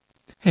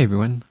Hey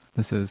everyone,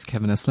 this is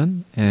Kevin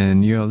Eslin,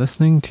 and you're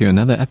listening to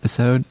another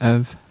episode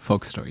of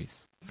Folk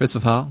Stories. First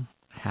of all,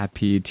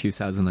 happy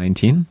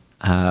 2019.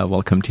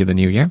 Welcome to the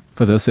new year.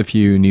 For those of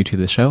you new to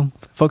the show,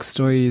 Folk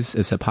Stories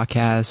is a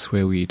podcast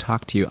where we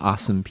talk to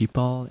awesome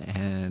people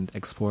and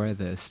explore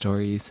the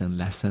stories and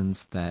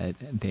lessons that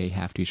they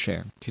have to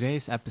share.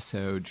 Today's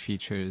episode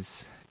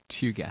features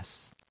two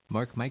guests,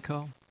 Mark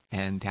Michael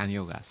and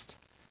Daniel West,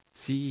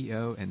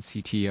 CEO and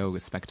CTO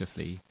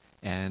respectively,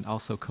 and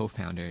also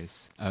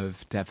co-founders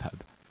of DevHub,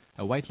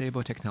 a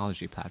white-label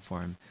technology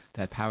platform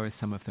that powers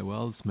some of the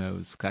world's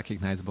most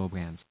recognizable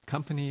brands.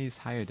 Companies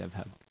hire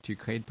DevHub to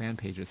create brand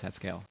pages at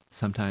scale,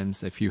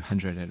 sometimes a few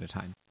hundred at a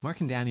time. Mark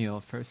and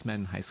Daniel first met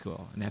in high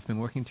school and have been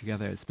working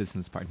together as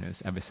business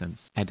partners ever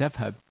since. At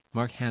DevHub,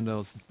 Mark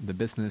handles the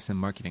business and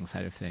marketing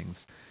side of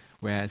things,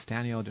 whereas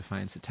Daniel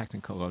defines the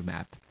technical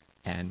roadmap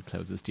and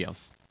closes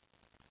deals.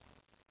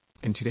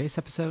 In today's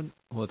episode,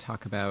 we'll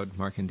talk about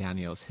Mark and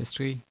Daniel's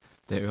history,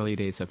 the early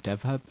days of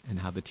DevHub and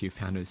how the two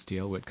founders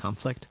deal with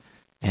conflict,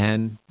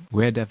 and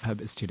where DevHub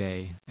is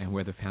today and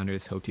where the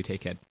founders hope to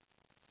take it.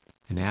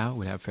 And now,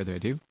 without further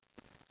ado,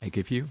 I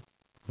give you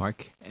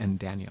Mark and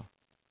Daniel.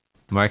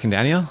 Mark and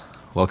Daniel,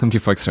 welcome to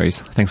Folk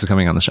Stories. Thanks for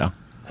coming on the show.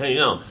 Hey,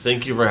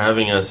 thank you for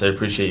having us. I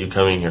appreciate you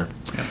coming here.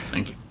 Yeah,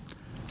 thank you.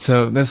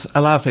 So there's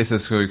a lot of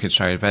places where we could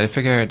start, but I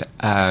figured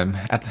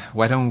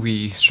why don't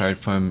we start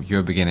from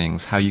your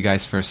beginnings, how you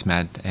guys first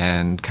met,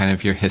 and kind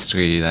of your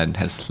history that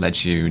has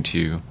led you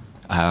to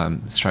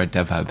start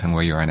DevHub and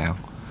where you are now.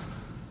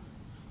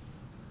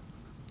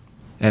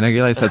 And I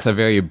realize that's a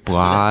very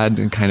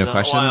broad kind of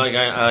question. Well,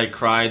 I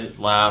cried,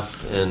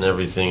 laughed, and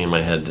everything in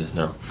my head just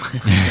now.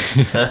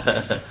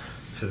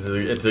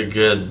 It's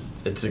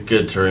a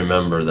good to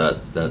remember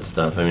that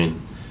stuff. I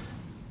mean,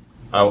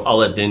 I'll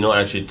let Daniel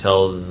actually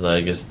tell,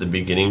 the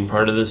beginning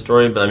part of the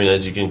story. But I mean,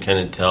 as you can kind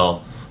of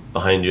tell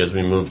behind you, as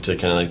we move to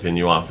kind of like the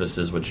new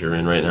offices, which you're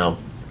in right now,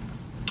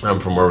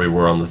 from where we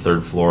were on the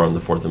third floor on the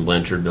 4th and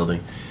Blanchard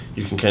building,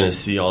 you can kind of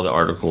see all the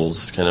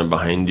articles kind of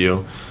behind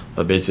you.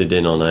 But basically,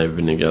 Daniel and I have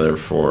been together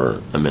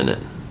for a minute.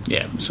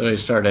 Yeah, so I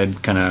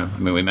started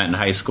we met in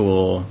high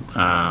school,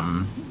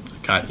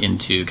 got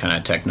into kind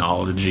of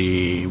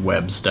technology,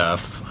 web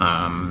stuff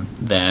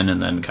then, and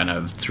then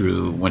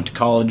went to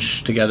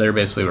college together.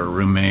 Basically, we were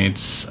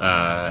roommates,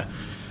 kind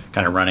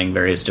of running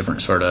various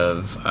different sort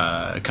of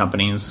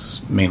companies,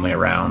 mainly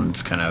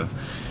around kind of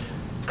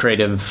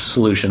creative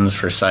solutions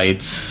for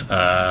sites,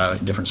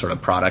 different sort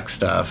of product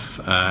stuff.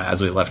 As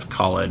we left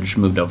college,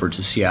 moved over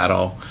to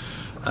Seattle,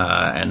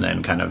 and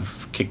then kind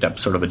of kicked up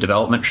sort of a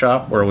development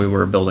shop where we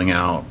were building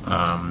out,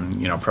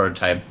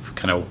 prototype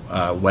kind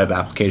of web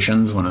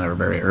applications when they were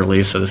very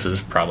early. So this is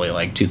probably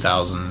like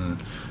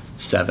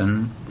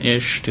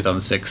 2007-ish,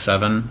 2006,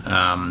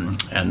 2007.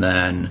 And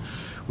then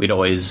we'd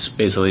always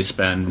basically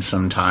spend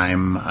some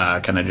time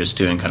kind of just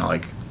doing kind of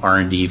like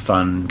R&D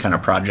fun kind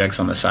of projects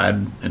on the side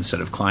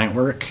instead of client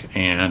work.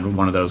 And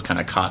one of those kind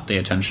of caught the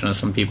attention of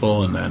some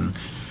people. And then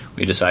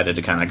we decided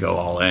to kind of go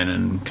all in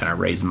and kind of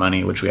raise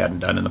money, which we hadn't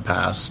done in the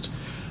past,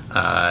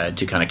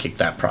 to kind of kick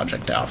that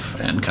project off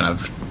and kind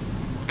of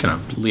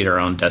lead our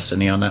own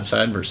destiny on that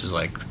side versus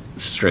like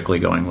strictly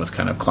going with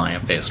kind of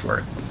client-based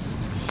work.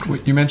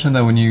 You mentioned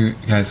that when you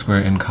guys were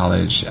in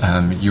college,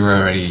 you were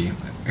already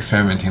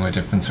experimenting with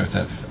different sorts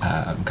of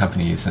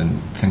companies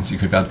and things you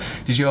could build.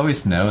 Did you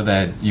always know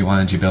that you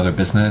wanted to build a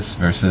business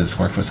versus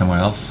work for someone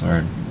else,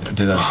 or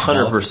did that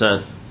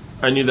 100%.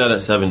 I knew that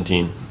at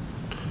 17.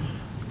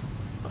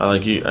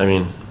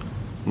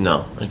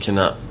 No, I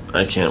cannot.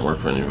 I can't work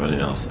for anybody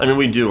else. I mean,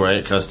 we do,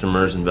 right?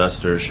 Customers,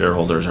 investors,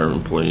 shareholders, our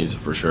employees,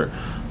 for sure.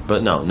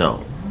 But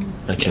no,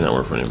 I cannot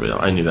work for anybody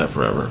else. I knew that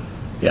forever.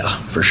 Yeah,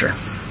 for sure.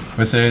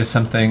 Was there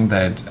something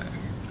that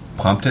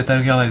prompted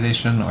that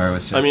realization, or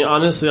was it? I mean,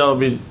 honestly, I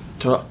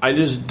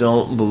just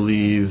don't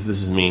believe,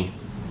 this is me,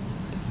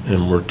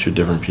 and we're two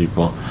different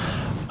people.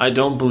 I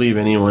don't believe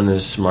anyone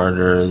is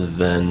smarter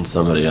than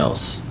somebody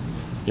else.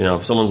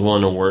 If someone's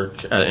willing to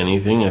work at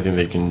anything, I think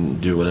they can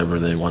do whatever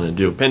they want to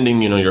do,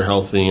 pending, you're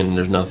healthy and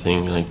there's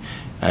nothing like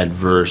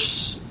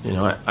adverse.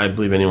 I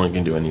believe anyone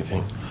can do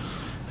anything.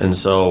 And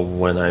so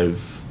when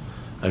I've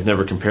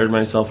never compared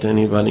myself to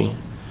anybody,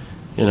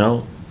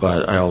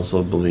 but I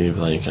also believe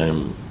like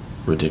I'm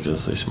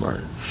ridiculously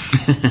smart,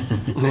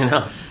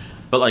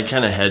 but like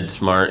kind of head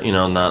smart,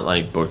 not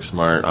like book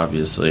smart,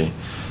 obviously,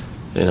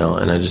 and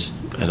I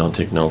don't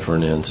take no for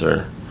an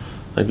answer,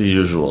 like the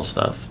usual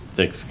stuff,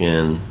 thick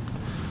skin.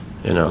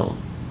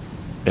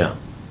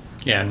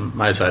 Yeah, and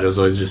my side was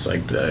always just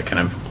like the kind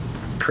of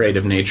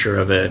creative nature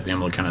of it, being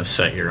able to kind of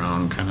set your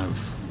own kind of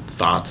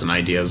thoughts and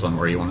ideas on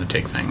where you want to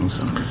take things,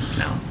 and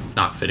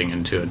not fitting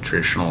into a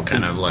traditional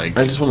kind of like.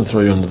 I just want to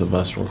throw you under the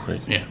bus real quick.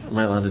 Yeah, am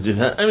I allowed to do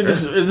that? I mean,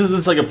 this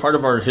is like a part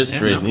of our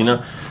history.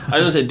 I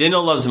just say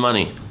Daniel loves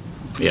money.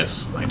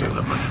 Yes, I do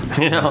love money.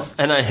 Yes.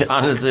 And I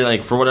honestly,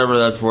 like, for whatever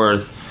that's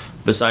worth,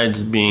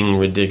 besides being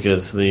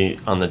ridiculously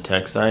on the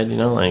tech side,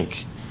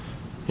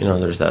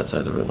 there's that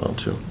side of it all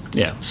too.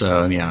 Yeah.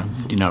 So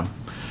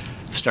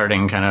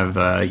starting kind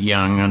of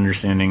young,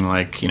 understanding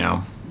like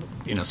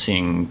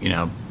seeing,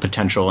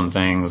 potential in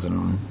things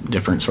and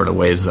different sort of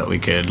ways that we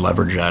could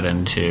leverage that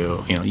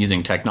into,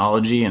 using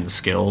technology and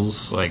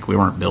skills. Like, we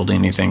weren't building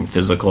anything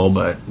physical,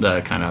 but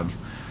the kind of,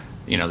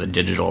 the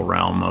digital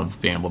realm of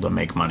being able to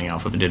make money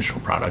off of digital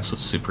products was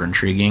super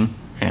intriguing,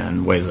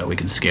 and ways that we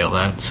could scale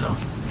that. So.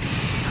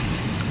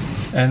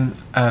 And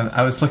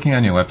I was looking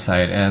on your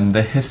website, and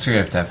the history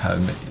of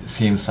DevHub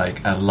seems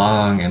like a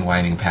long and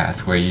winding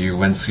path where you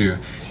went through,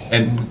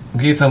 and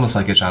it's almost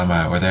like a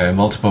genre where there are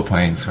multiple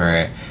points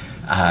where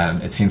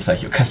it seems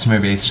like your customer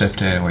base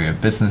shifted, or your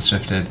business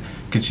shifted.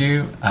 Could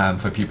you,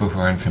 for people who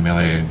aren't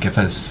familiar, give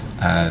us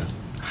a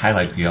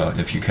highlight reel,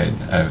 if you could,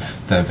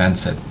 of the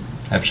events that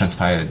have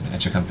transpired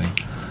at your company?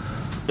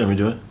 Can we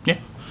do it? Yeah.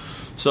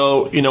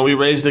 So, we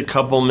raised a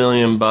couple $1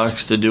 million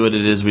to do what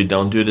it is we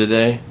don't do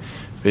today.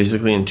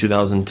 Basically, in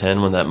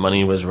 2010, when that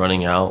money was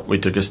running out, we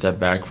took a step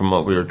back from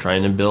what we were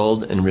trying to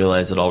build and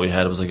realized that all we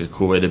had was like a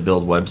cool way to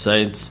build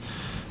websites,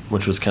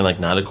 which was kind of like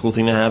not a cool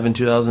thing to have in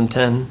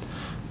 2010.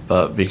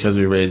 But because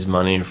we raised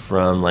money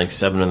from like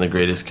 7 of the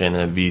greatest kind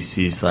of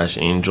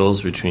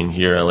VC/angels between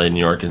here, LA, New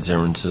York, and San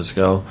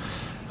Francisco,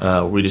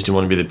 we just didn't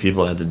want to be the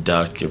people that had to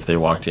duck if they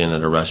walked in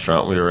at a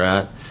restaurant we were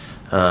at.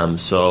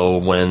 So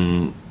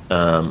when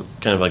kind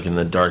of like in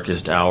the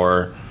darkest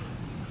hour,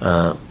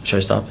 should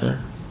I stop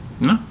there?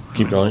 No.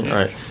 Keep going? All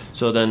right.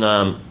 So then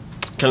kind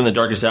of in the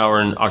darkest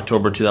hour in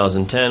October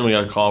 2010, we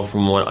got a call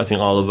from what I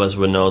think all of us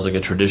would know as like a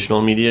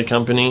traditional media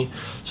company.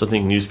 So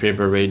think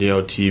newspaper,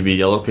 radio, TV,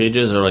 Yellow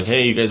Pages. They're like,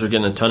 hey, you guys are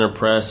getting a ton of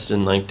press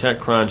and like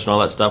TechCrunch and all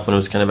that stuff when it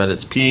was kind of at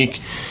its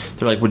peak.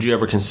 They're like, would you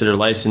ever consider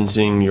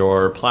licensing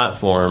your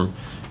platform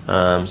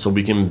so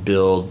we can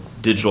build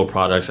digital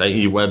products,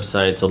 i.e.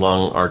 websites,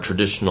 along our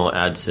traditional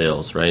ad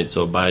sales, right?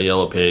 So buy a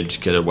Yellow Page,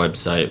 get a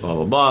website, blah,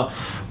 blah, blah.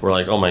 We're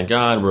like, oh my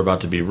God, we're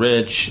about to be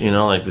rich,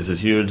 like this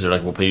is huge. They're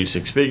like, we'll pay you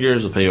 6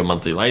 figures, we'll pay you a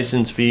monthly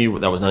license fee.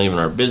 That was not even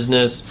our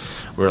business.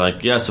 We're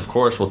like, yes, of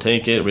course, we'll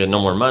take it. We had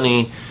no more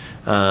money.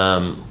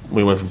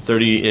 We went from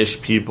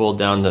 30-ish people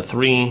down to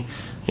 3.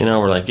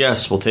 We're like,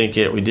 yes, we'll take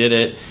it. We did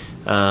it.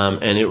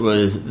 And it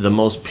was the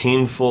most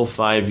painful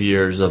 5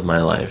 years of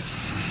my life.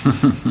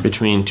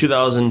 Between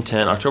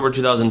 2010, October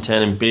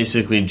 2010, and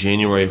basically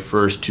January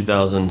 1st,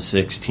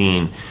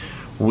 2016,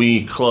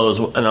 we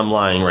closed, and I'm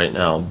lying right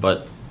now,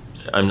 but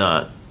I'm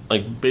not.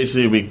 Like,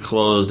 basically we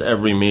closed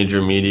every major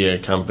media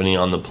company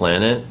on the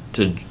planet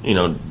to,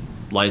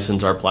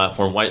 license our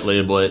platform, white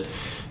label it,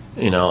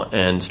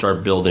 and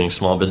start building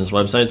small business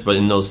websites. But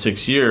in those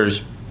 6 years,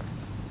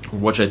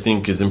 which I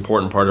think is an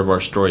important part of our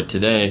story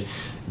today,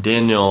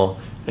 Daniel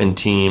and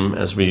team,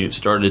 as we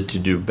started to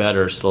do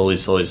better,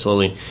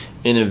 slowly,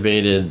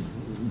 innovated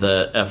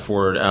the F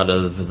word out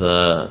of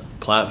the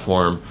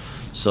platform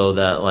so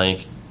that,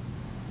 like,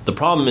 the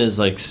problem is,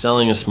 like,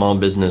 selling a small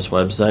business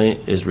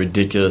website is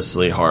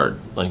ridiculously hard.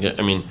 Like,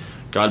 I mean,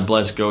 God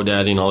bless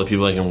GoDaddy and all the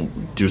people that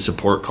can do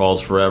support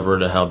calls forever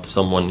to help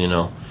someone,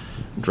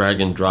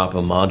 drag and drop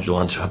a module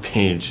onto a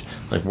page.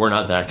 Like, we're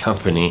not that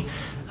company.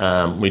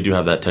 We do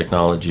have that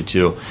technology,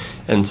 too.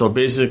 And so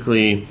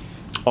basically,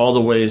 all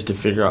the ways to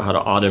figure out how to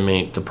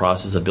automate the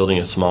process of building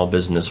a small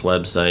business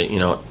website,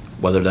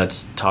 whether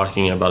that's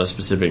talking about a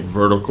specific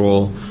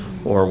vertical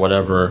or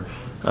whatever,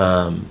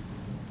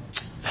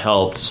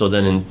 helped. So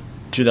then in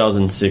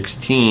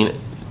 2016,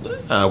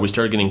 we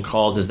started getting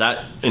calls as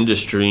that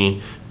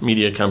industry,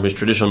 media companies,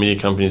 traditional media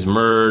companies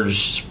merged,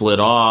 split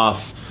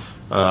off,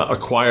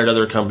 acquired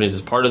other companies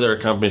as part of their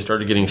company,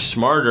 started getting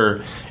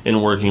smarter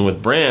in working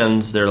with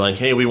brands. They're like,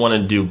 hey, we want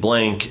to do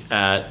blank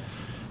at,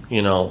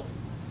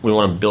 we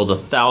want to build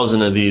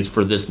 1,000 of these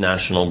for this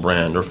national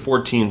brand, or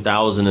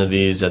 14,000 of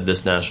these at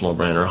this national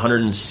brand, or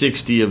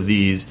 160 of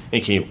these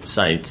AK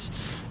sites.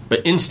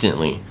 But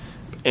instantly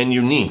and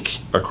unique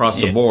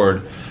across the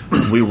board,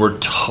 we were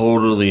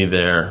totally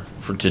there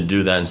to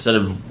do that. Instead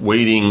of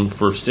waiting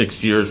for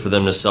 6 years for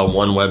them to sell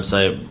one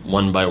website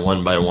one by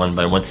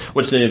one,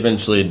 which they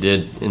eventually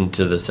did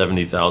into the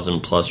 70,000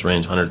 plus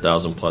range,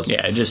 100,000 plus.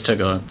 Yeah, it just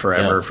took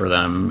forever for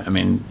them. I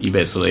mean, you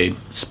basically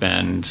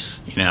spend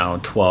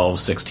 12,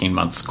 16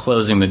 months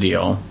closing the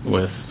deal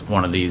with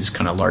one of these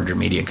kind of larger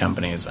media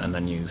companies, and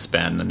then you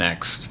spend the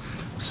next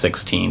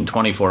 16,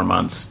 24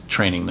 months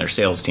training their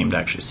sales team to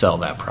actually sell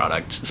that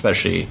product,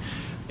 especially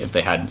if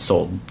they hadn't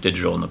sold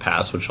digital in the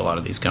past, which a lot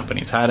of these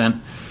companies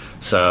hadn't.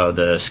 So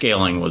the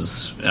scaling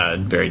was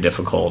very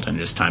difficult and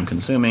just time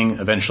consuming.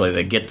 Eventually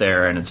they get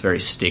there and it's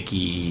very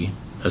sticky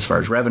as far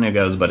as revenue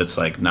goes, but it's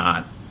like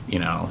not,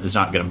 it's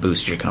not going to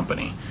boost your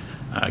company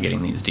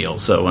getting these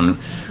deals. So when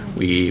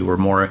we were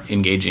more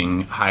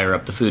engaging higher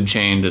up the food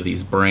chain to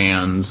these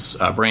brands,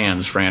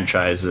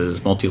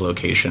 franchises,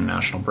 multi-location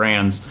national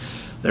brands,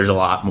 there's a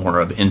lot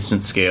more of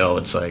instant scale.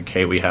 It's like,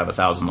 hey, we have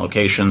 1,000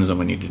 locations and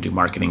we need to do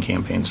marketing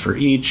campaigns for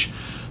each.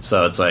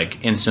 So it's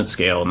like instant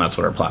scale, and that's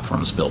what our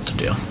platform is built to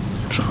do.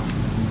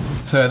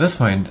 So at this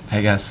point,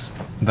 I guess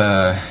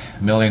the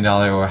 $1 million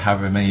or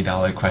however many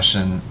dollar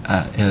question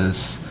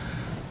is,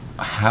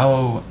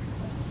 how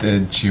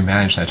did you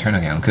manage that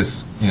turnaround?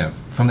 Because,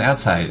 from the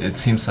outside, it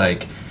seems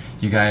like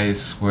you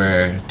guys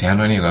were down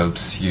on your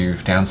ropes,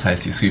 you've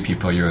downsized, you sweet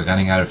people, you were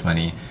running out of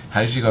money.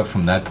 How did you go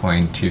from that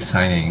point to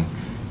signing,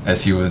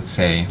 as you would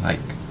say, like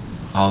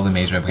all the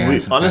major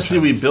brands?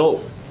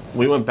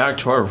 We went back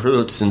to our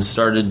roots and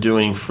started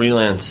doing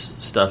freelance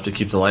stuff to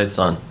keep the lights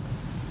on.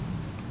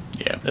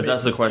 Yeah. If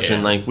that's the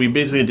question, like we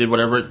basically did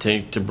whatever it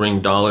took to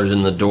bring dollars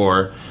in the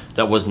door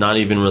that was not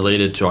even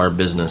related to our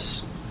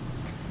business.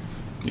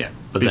 Yeah,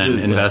 but then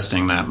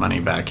investing that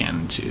money back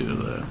into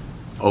the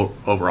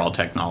overall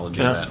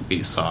technology that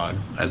we saw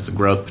as the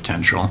growth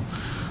potential.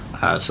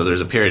 So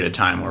there's a period of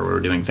time where we were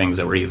doing things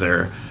that were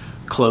either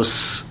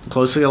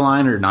closely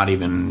aligned or not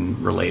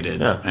even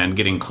related, and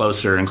getting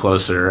closer and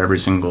closer every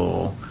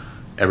single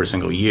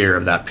year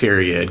of that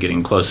period,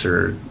 getting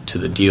closer to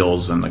the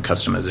deals and the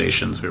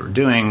customizations we were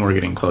doing. We're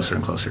getting closer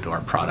and closer to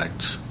our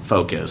product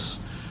focus.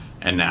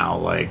 And now,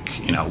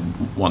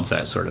 once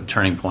that sort of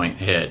turning point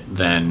hit,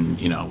 then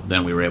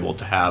we were able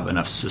to have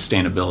enough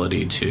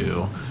sustainability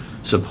to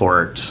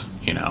support,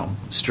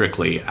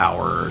 strictly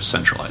our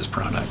centralized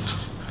product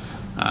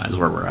is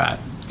where we're at,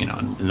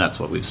 and that's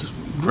what we've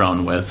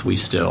grown with. We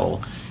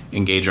still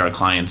engage our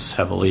clients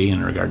heavily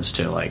in regards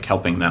to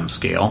helping them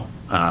scale,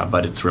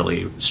 but it's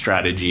really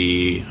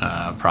strategy,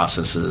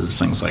 processes,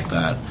 things like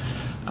that,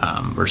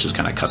 versus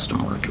kind of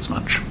custom work as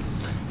much.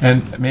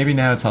 And maybe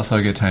now it's also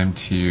a good time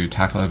to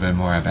talk a little bit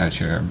more about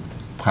your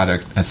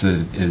product as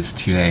it is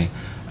today.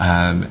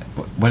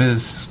 What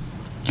is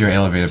your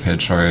elevator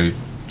pitch, or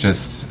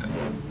just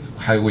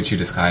how would you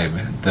describe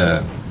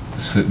the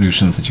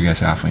solutions that you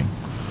guys are offering?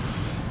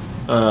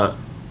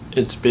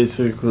 It's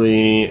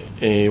basically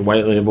a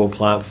white label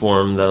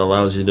platform that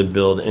allows you to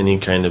build any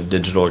kind of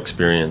digital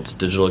experience.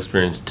 Digital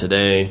experience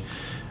today,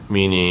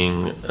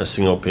 meaning a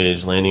single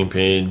page landing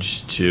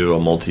page to a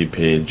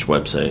multi-page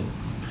website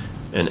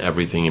and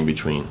everything in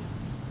between.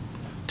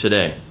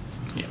 Today.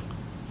 Yeah.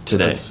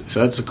 Today. So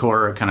that's the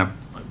core kind of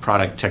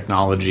product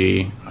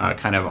technology.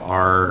 Kind of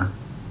our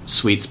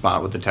sweet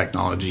spot with the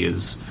technology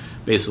is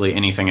basically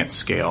anything at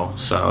scale.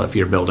 So if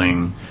you're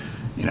building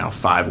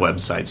 5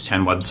 websites,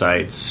 10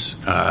 websites,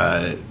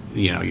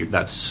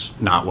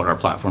 that's not what our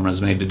platform is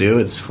made to do.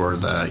 It's for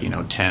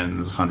the,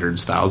 tens,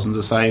 hundreds, thousands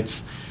of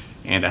sites,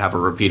 and to have a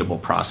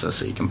repeatable process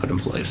that you can put in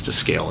place to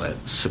scale it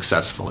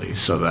successfully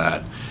so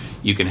that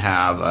you can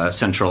have a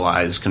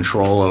centralized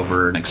control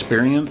over an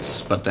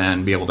experience, but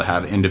then be able to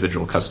have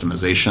individual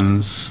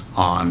customizations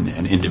on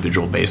an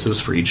individual basis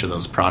for each of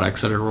those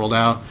products that are rolled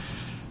out.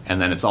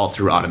 And then it's all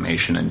through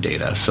automation and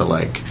data. So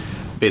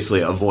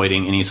basically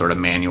avoiding any sort of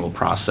manual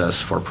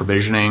process for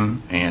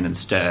provisioning, and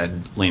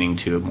instead leaning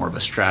to more of a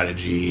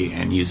strategy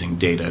and using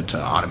data to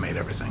automate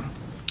everything.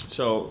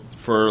 So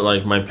for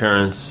my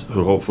parents,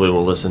 who hopefully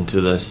will listen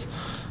to this,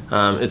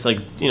 it's a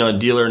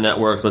dealer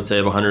network, let's say,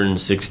 of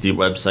 160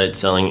 websites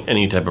selling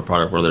any type of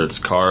product, whether it's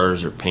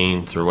cars or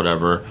paints or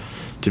whatever,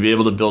 to be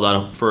able to build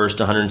out first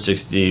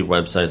 160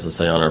 websites, let's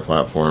say, on our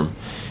platform.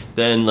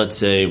 Then, let's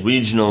say,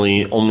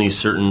 regionally, only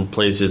certain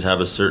places have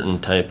a certain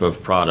type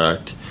of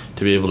product,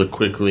 to be able to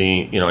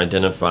quickly,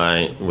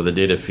 identify with a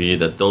data feed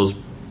that those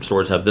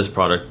stores have this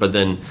product. But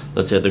then,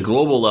 let's say, at the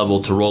global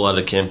level, to roll out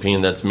a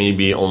campaign that's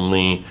maybe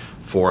only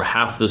for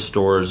half the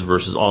stores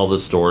versus all the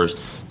stores,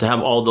 to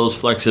have all those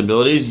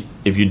flexibilities.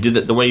 If you did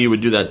that the way you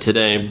would do that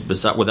today,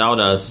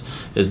 without us,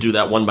 is do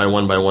that one by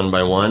one by one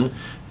by one,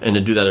 and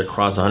to do that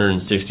across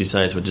 160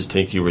 sites would just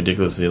take you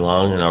ridiculously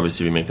long. And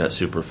obviously, we make that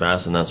super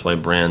fast, and that's why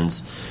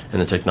brands and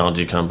the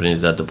technology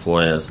companies that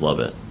deploy us love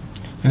it.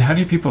 And how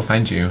do people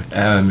find you?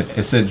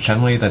 Is it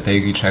generally that they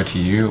reach out to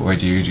you, or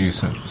do you do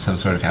some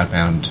sort of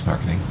outbound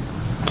marketing?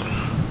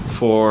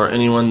 For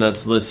anyone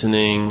that's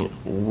listening,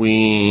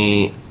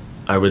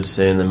 I would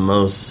say in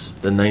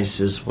the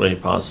nicest way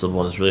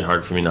possible, and it's really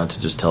hard for me not to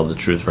just tell the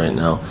truth right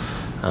now,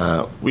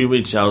 we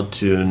reach out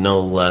to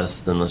no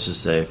less than, let's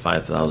just say,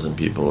 5,000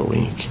 people a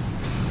week.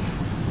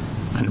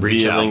 And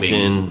reach out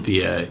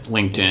via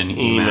LinkedIn,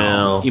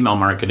 email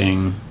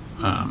marketing.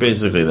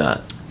 Basically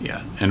that.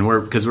 Yeah, and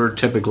because we're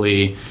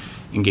typically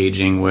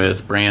engaging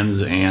with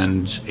brands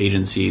and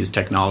agencies,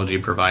 technology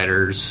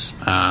providers,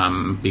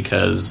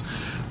 because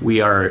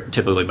we are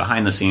typically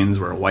behind the scenes.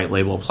 We're a white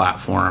label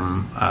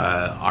platform.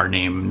 Our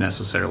name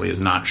necessarily is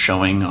not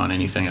showing on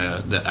anything.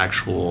 The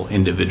actual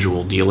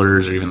individual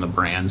dealers or even the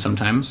brand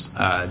sometimes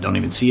don't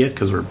even see it,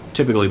 because we're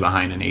typically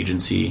behind an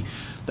agency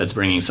that's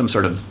bringing some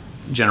sort of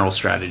general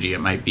strategy. It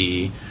might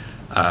be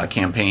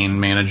campaign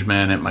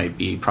management, it might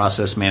be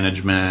process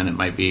management, it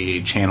might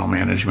be channel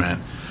management.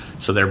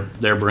 So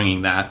they're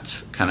bringing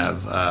that kind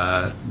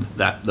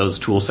of those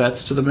tool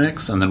sets to the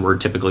mix, and then we're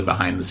typically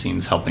behind the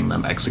scenes helping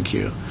them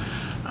execute.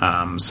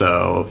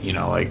 So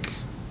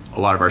a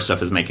lot of our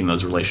stuff is making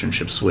those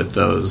relationships with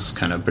those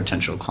kind of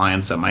potential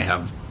clients that might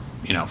have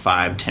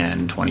 5,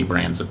 10, 20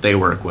 brands that they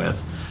work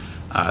with.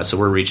 So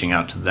we're reaching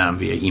out to them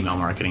via email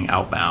marketing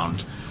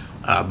outbound.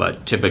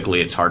 But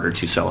typically it's harder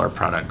to sell our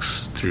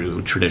products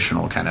through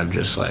traditional kind of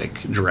just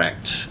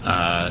direct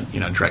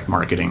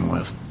marketing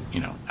with,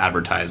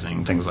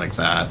 advertising, things like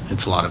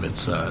that. A lot of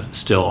it's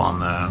still on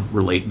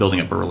the building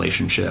up a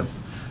relationship,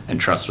 and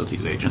trust with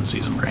these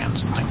agencies and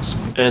brands and things.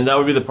 And that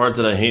would be the part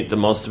that I hate the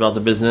most about the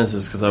business,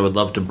 is because I would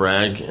love to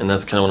brag, and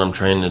that's kind of what I'm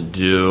trying to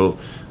do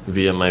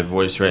via my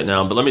voice right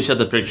now. But let me set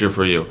the picture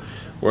for you.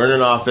 We're in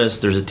an office.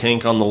 There's a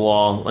tank on the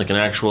wall, like an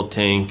actual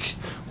tank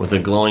with a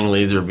glowing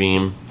laser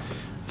beam.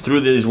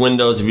 Through these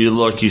windows, if you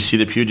look, you see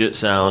the Puget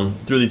Sound.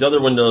 Through these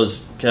other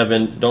windows,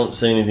 Kevin, don't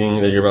say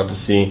anything that you're about to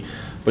see,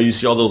 but you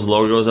see all those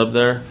logos up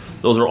there?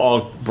 Those are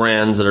all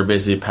brands that are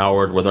basically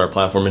powered with our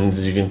platform, and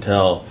as you can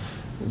tell,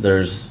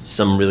 there's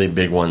some really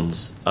big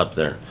ones up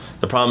there.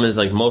 The problem is,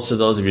 like most of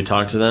those, if you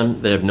talk to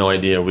them, they have no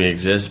idea we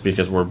exist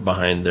because we're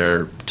behind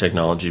their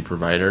technology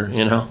provider,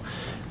 you know,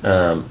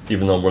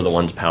 even though we're the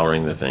ones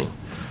powering the thing.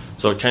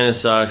 So it kind of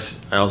sucks.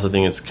 I also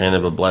think it's kind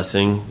of a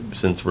blessing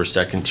since we're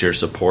second-tier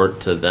support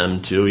to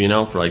them too, you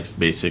know, for like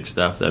basic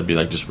stuff. That'd be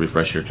like just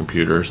refresh your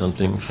computer or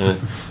something kind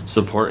of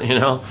support, you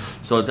know.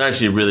 So it's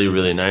actually really,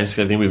 really nice.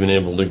 I think we've been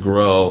able to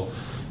grow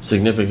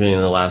significantly in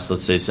the last,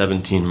 let's say,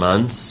 17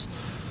 months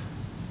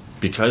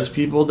because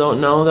people don't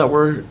know that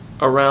we're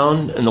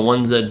around, and the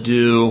ones that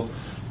do,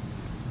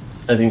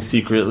 I think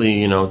secretly,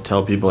 you know,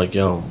 tell people like,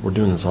 yo, we're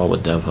doing this all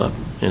with DevHub,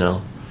 you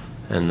know.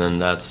 And then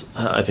that's,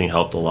 I think,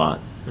 helped a lot.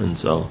 And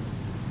so,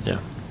 yeah.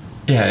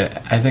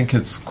 Yeah, I think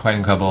it's quite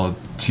incredible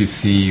to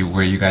see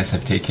where you guys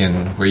have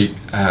taken, where you,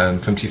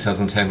 from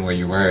 2010 where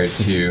you were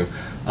to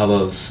all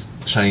those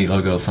shiny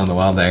logos on the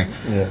wall there.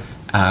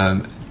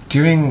 Yeah.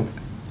 During,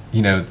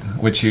 you know,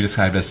 what you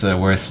described as the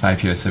worst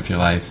 5 years of your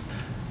life,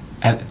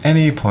 at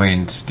any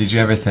point did you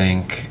ever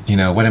think, you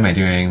know, what am I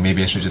doing?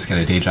 Maybe I should just get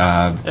a day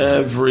job?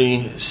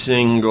 Every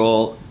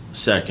single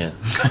second.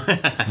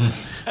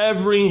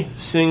 Every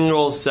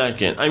single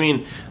second. I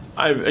mean,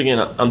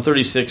 I'm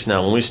 36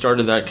 now. When we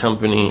started that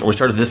company,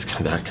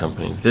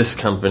 this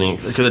company,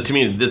 because to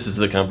me, this is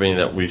the company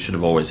that we should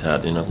have always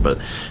had, you know. But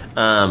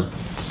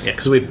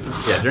because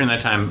during that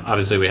time,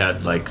 obviously we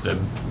had like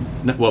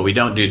what we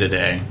don't do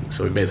today.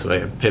 So we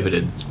basically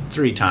pivoted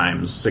 3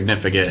 times,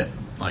 significant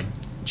like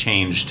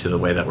change to the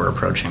way that we're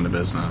approaching the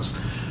business.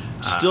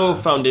 Still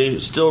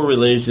still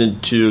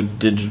related to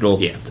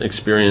digital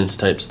experience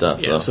type stuff.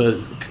 Yeah,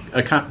 so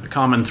a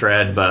common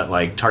thread, but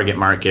like target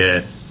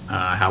market.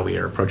 How we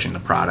are approaching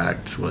the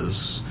product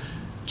was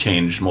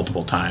changed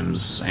multiple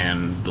times,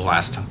 and the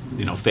last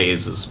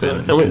phase has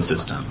been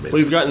consistent.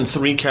 We've gotten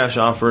 3 cash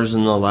offers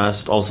in the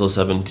last also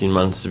 17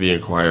 months to be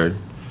acquired.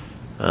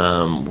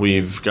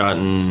 We've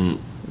gotten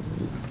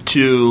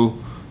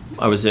 2,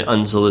 I would say,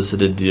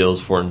 unsolicited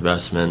deals for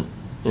investment.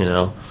 You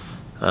know,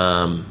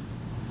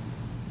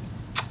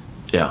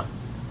 yeah.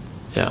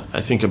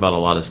 I think about a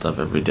lot of stuff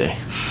every day.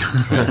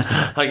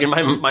 Like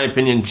my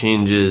opinion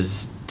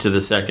changes to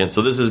the second.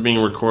 So this is being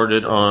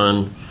recorded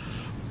on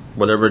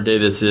whatever day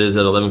this is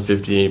at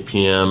 11:58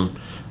 p.m.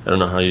 I don't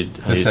know how you...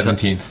 The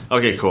 17th.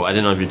 Okay, cool. I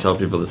didn't know if you tell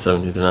people the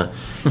 17th or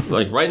not.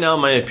 Like right now,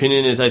 my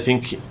opinion is I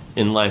think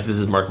in life, this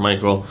is Mark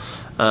Michael,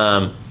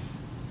 I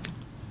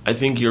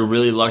think you're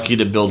really lucky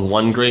to build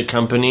one great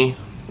company,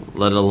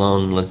 let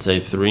alone, let's say,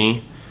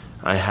 3.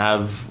 I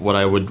have what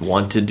I would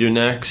want to do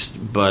next,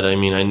 but I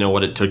mean, I know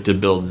what it took to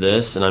build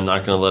this, and I'm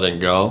not going to let it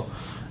go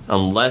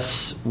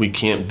unless we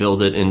can't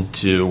build it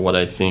into what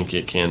I think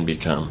it can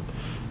become.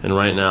 And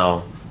right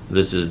now,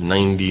 this is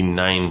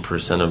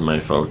 99% of my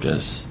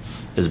focus,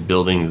 is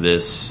building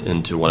this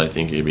into what I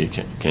think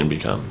it can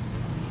become.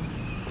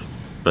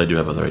 But I do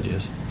have other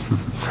ideas.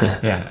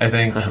 Yeah, I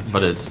think...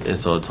 but it's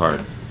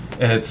hard.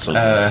 It's,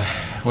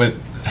 what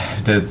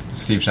did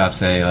Steve Jobs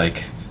say,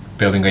 like...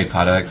 building great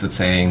products, it's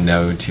saying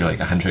no to like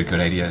 100 good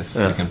ideas,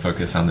 so you can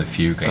focus on the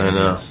few great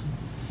ideas.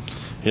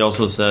 He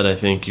also said, I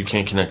think you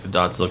can't connect the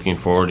dots looking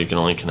forward, you can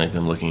only connect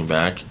them looking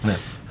back. Yeah.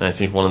 And I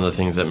think one of the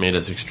things that made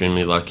us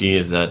extremely lucky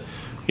is that,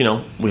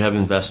 we have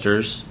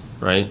investors,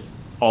 right?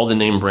 All the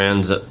name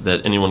brands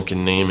that anyone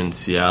can name in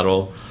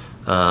Seattle,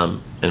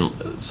 and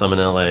some in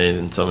LA,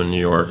 and some in New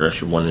York, or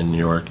actually one in New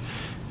York,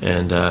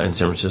 and in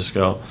San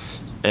Francisco.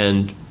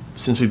 And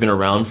since we've been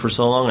around for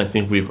so long, I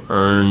think we've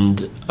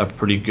earned a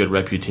pretty good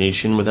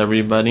reputation with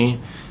everybody,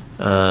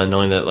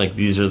 knowing that like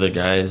these are the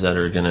guys that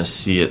are going to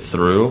see it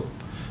through,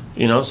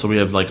 So we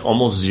have like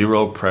almost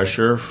zero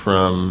pressure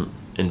from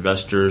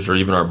investors or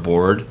even our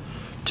board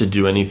to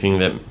do anything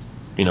that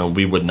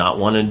we would not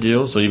want to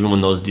do. So even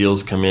when those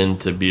deals come in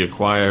to be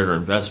acquired or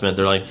investment,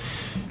 they're like,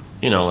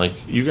 like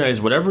you guys,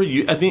 whatever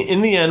you, I think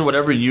in the end,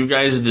 whatever you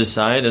guys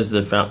decide as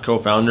the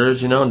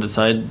co-founders,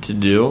 decide to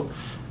do.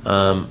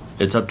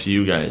 It's up to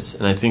you guys,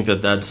 and I think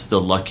that that's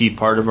the lucky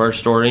part of our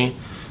story,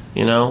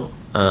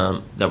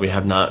 that we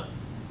have not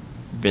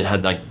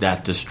had like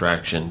that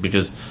distraction.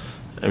 Because,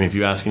 I mean, if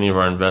you ask any of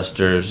our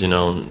investors,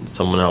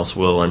 someone else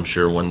will, I'm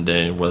sure, one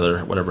day,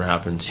 whatever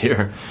happens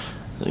here,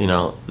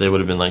 they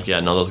would have been like, yeah,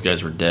 no, those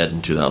guys were dead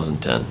in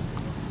 2010,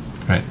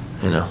 right?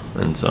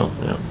 And so,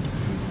 yeah.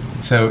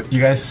 So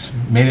you guys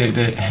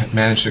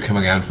managed to come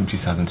around from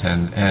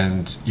 2010,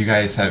 and you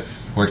guys have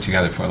worked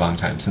together for a long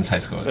time, since high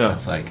school. It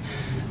sounds like.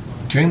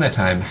 During that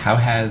time, how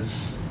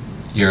has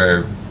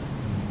your,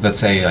 let's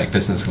say, like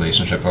business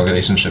relationship or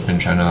relationship in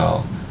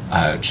general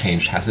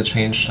changed? Has it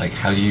changed? Like,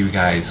 how do you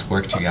guys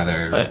work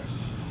together?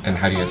 and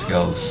how do your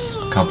skills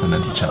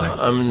complement each other?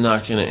 I'm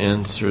not going to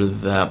answer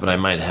that, but I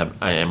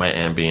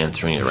might be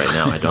answering it right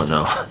now. I don't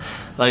know.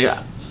 Like,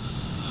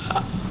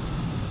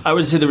 I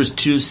would say there was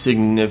 2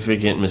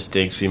 significant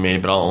mistakes we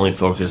made, but I'll only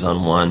focus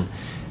on one.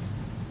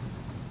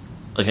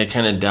 Like, I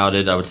kind of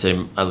doubted, I would say,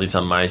 at least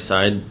on my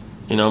side,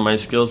 my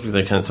skills,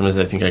 because sometimes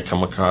I think I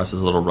come across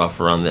as a little rough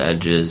around the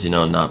edges,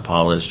 not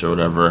polished or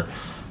whatever.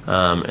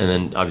 And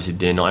then obviously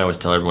Daniel, I always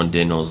tell everyone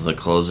Daniel's the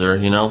closer,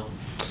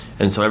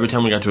 And so every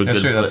time we got to a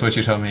that's good... That's true, that's what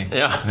you told me.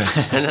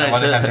 Yeah. And I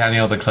want to have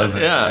Daniel the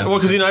closer. Yeah, well,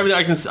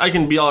 because, I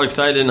can be all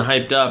excited and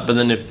hyped up, but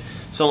then if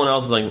someone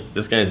else is like,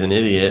 this guy's an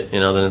idiot,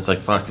 then it's like,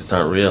 fuck, it's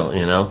not real,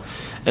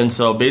 And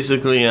so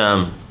basically,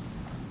 I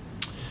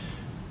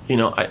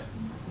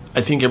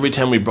think every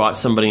time we brought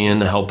somebody in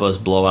to help us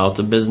blow out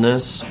the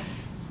business,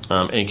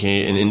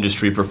 aka an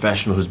industry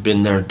professional who's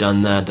been there,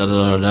 done that,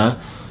 da-da-da-da,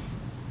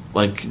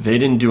 like, they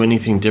didn't do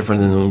anything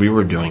different than we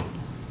were doing,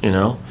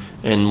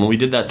 And when we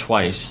did that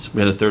twice,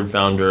 we had a third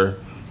founder.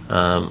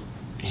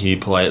 He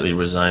politely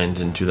resigned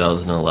in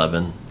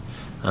 2011.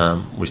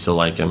 We still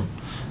like him.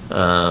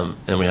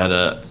 And we had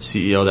a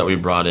CEO that we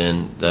brought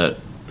in that,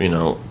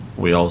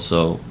 we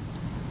also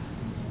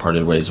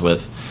parted ways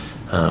with.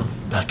 God,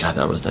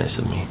 that was nice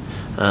of me.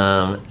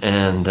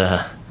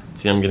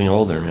 See, I'm getting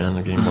older, man.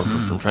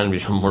 I'm trying to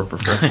become more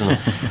professional.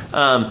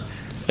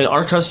 And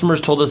our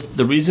customers told us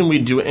the reason we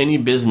do any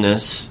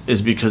business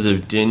is because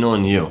of Daniel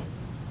and you.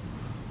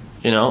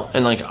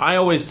 And like, I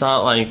always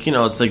thought, like,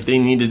 it's like they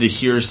needed to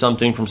hear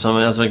something from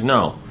someone else. Like,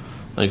 no,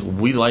 like,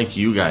 we like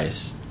you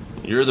guys.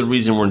 You're the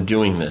reason we're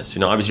doing this.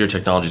 Obviously your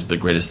technology is the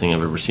greatest thing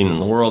I've ever seen in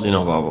the world,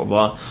 blah, blah,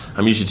 blah. I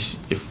mean, you should,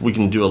 if we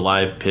can do a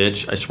live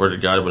pitch, I swear to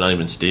God, we'll not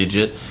even stage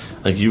it.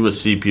 Like, you would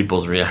see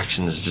people's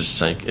reactions. Just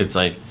like, it's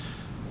like,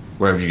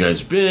 where have you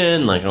guys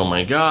been? Like, oh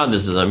my God,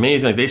 this is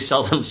amazing. Like, they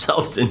sell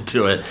themselves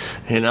into it,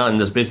 and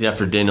that's basically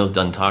after Daniel's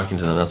done talking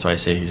to them. That's why I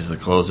say he's the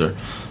closer.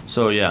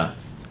 So yeah,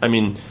 I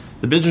mean,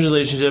 the business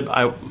relationship,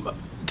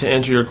 to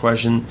answer your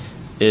question,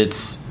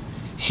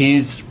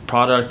 he's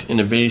product,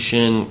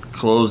 innovation,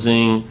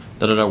 closing,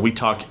 da-da-da. We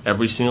talk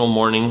every single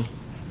morning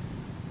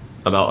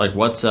about, like,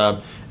 what's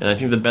up. And I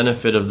think the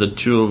benefit of the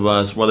two of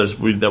us, whether it's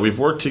that we've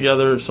worked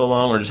together so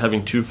long or just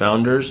having 2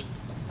 founders,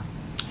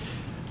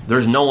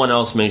 there's no one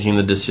else making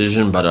the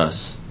decision but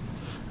us.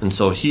 And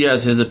so he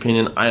has his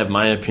opinion, I have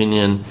my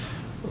opinion.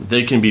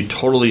 They can be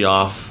totally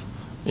off,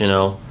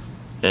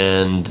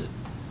 and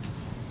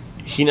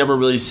he never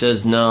really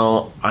says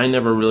no. I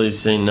never really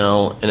say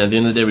no. And at the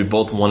end of the day, we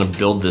both want to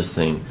build this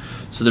thing.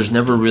 So there's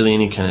never really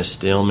any kind of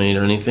stalemate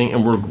or anything.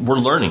 And we're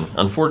learning.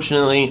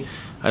 Unfortunately,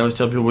 I always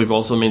tell people we've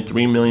also made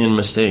 3 million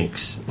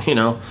mistakes,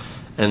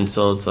 And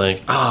so it's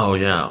like, oh,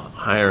 yeah,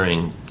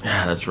 hiring.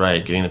 Yeah, that's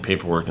right. Getting the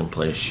paperwork in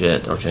place.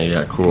 Shit. Okay,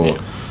 yeah, cool.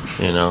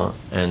 Yeah.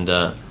 And...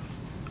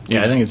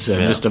 I think it's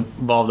just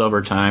evolved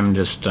over time,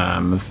 just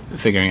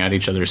figuring out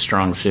each other's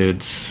strong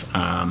suits,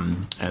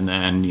 and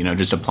then,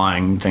 just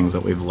applying things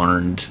that we've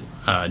learned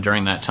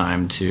during that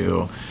time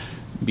to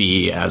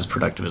be as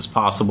productive as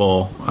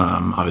possible.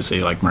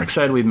 Obviously, like Mark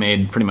said, we've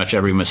made pretty much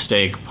every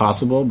mistake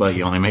possible, but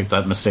you only make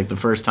that mistake the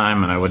first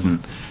time, and I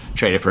wouldn't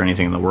trade it for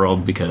anything in the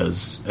world,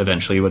 because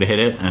eventually you would have hit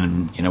it,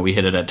 and, we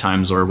hit it at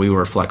times where we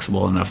were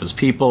flexible enough as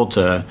people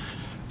to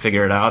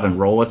figure it out and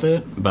roll with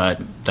it. But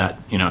that,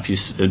 if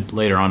you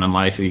later on in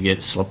life, if you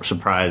get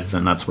surprised,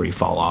 then that's where you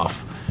fall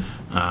off.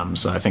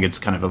 So I think it's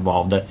kind of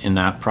evolved in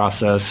that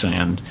process,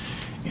 and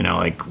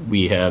like,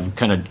 we have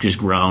kind of just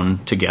grown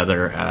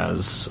together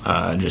as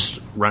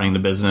just running the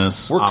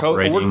business.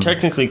 We're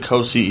technically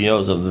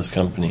co-CEOs of this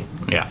company.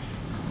 Yeah.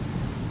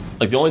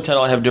 Like, the only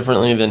title I have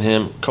differently than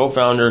him,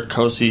 co-founder,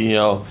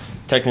 co-CEO.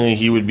 Technically,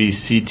 he would be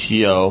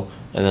CTO,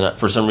 and then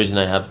for some reason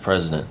I have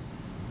president.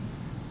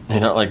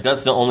 Like,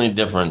 that's the only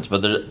difference.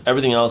 But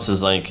everything else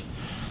is like,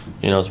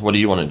 it's what do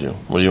you want to do?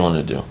 What do you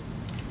want to do?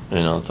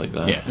 It's like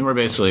that. Yeah, and we're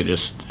basically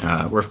just,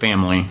 we're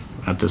family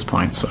at this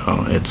point. So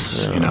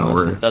it's,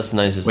 that's the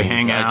nicest we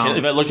thing. Hang out.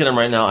 If I look at him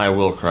right now, I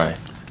will cry.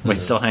 We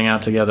still hang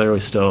out together. We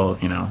still,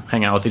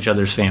 hang out with each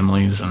other's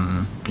families.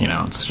 And,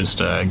 it's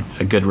just a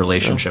good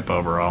relationship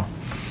overall.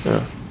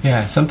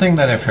 Yeah, something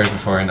that I've heard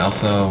before and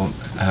also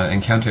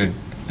encountered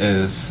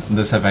is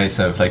this advice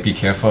of, like, be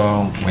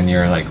careful when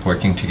you're, like,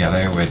 working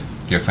together with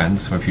your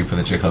friends or people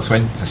that you're close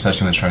with,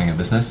 especially when starting a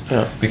business,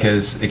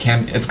 because it's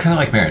kind of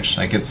like marriage.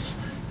 Like,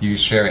 you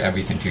share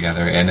everything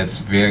together, and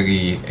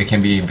it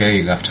can be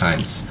very rough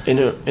times.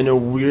 In a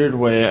weird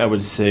way, I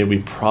would say we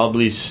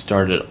probably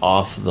started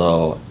off,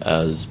 though,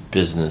 as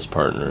business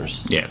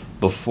partners. Yeah.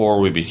 Before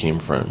we became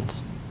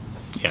friends.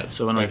 Yeah,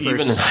 so when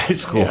even in high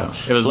school,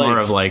 it was more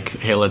of like,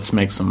 hey, let's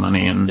make some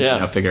money and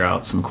figure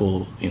out some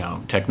cool,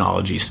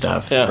 technology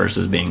stuff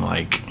versus being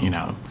like,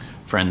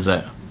 friends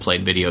that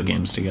played video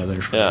games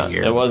together for a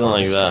year. It wasn't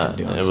like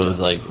that. It was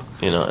like,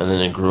 and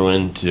then it grew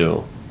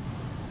into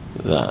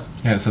that.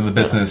 Yeah, so the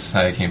business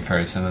side came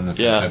first, and then the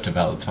friendship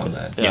developed from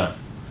that. Yeah.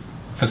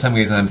 For some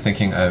reason, I'm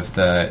thinking of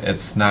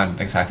it's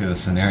not exactly the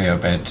scenario,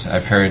 but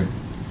I've heard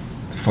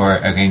for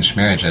arranged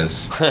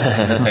marriages,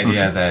 this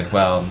idea that,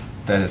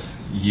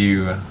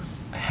 you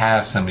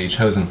have somebody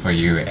chosen for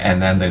you,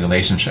 and then the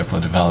relationship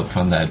will develop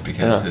from that,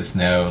 because Yeah. there's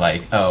no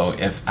like, oh,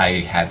 if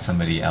I had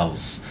somebody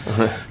else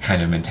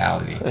kind of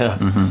mentality. Yeah.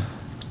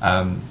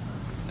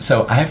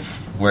 So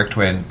I've worked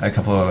with a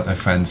couple of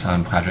friends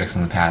on projects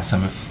in the past,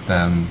 some of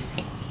them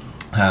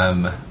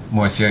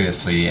more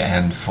seriously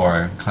and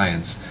for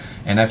clients.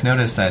 And I've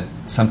noticed that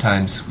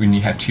sometimes when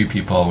you have two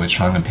people with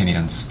strong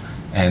opinions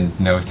and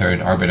no third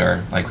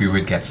arbiter, like we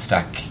would get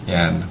stuck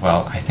in,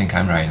 well, I think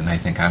I'm right and I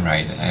think I'm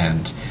right.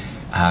 And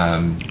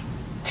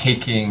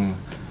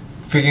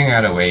figuring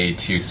out a way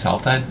to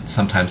solve that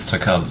sometimes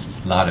took a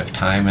lot of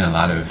time and a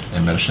lot of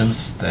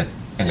emotions that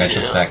in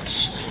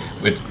retrospect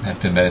would have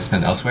been better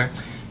spent elsewhere.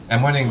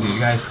 I'm wondering, did you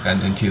guys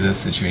get into those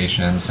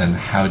situations, and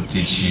how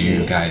did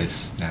you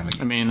guys navigate?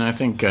 I mean, I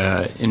think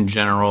in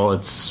general,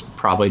 it's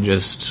probably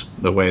just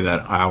the way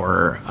that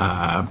our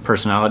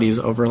personalities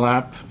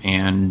overlap.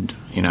 And,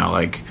 you know,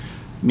 like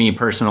me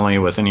personally,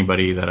 with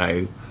anybody that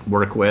I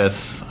work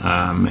with,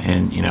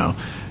 and, you know,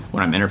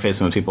 when I'm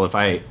interfacing with people, if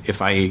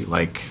I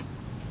like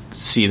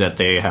see that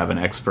they have an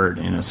expert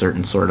in a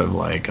certain sort of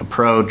like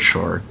approach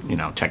or, you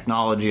know,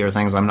 technology or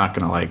things, I'm not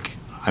going to like,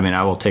 I mean,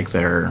 I will take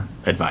their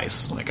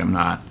advice. Like, I'm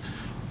not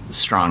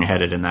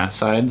strong-headed in that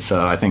side.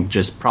 So I think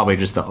probably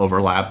just the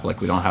overlap,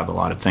 like we don't have a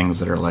lot of things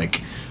that are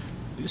like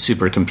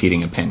super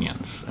competing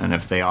opinions. And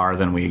if they are,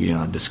 then we, you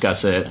know,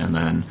 discuss it, and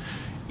then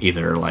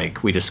either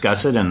like we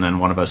discuss it and then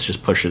one of us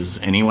just pushes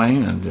anyway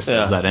and just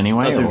does that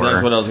anyway. That's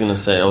exactly what I was going to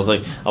say. I was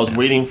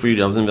waiting for you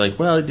to, I was going to be like,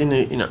 well,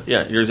 didn't you know,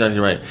 yeah, you're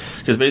exactly right.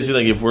 Because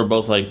basically, like, if we're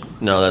both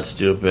like, no, that's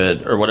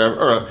stupid, or whatever,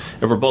 or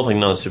if we're both like,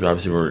 no, that's stupid,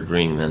 obviously we're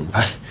agreeing then.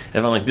 But if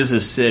I'm like, this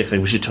is sick, like,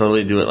 we should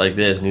totally do it like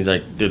this, and he's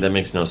like, dude, that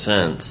makes no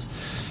sense.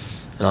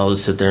 And I'll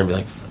just sit there and be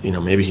like, you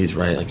know, maybe he's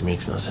right, like, it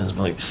makes no sense,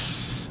 but like,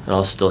 and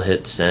I'll still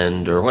hit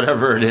send or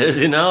whatever it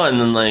is, you know, and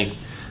then like,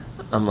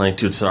 I'm like,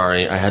 dude,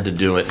 sorry, I had to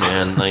do it,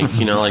 man. Like,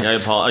 you know, like I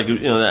apologize,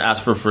 you know, that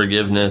ask for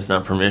forgiveness,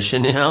 not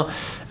permission, you know.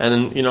 And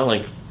then, you know,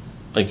 like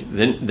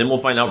then we'll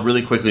find out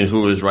really quickly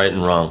who was right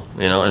and wrong,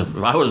 you know. And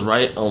if I was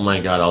right, oh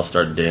my God, I'll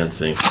start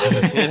dancing,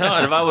 you know.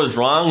 And if I was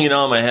wrong, you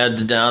know, my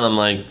head down, I'm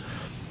like,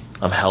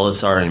 I'm hella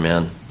sorry,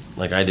 man.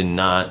 Like, I did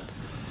not.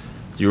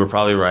 You were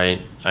probably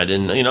right. I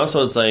didn't, you know.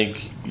 So it's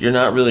like you're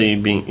not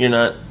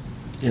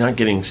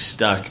getting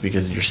stuck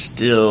because you're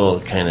still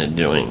kind of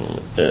doing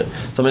it.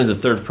 Sometimes the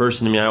third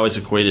person to me, I always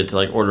equate it to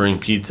like ordering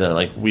pizza.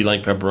 Like, we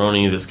like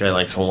pepperoni, this guy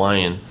likes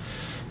Hawaiian,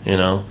 you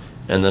know,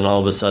 and then all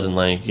of a sudden,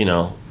 like, you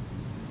know,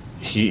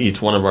 he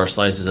eats one of our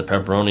slices of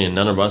pepperoni and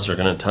none of us are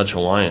going to touch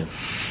Hawaiian.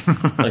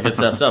 Like, it's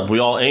effed up. We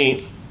all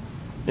ate,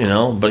 you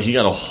know, but he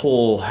got a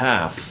whole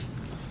half.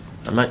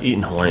 I'm not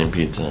eating Hawaiian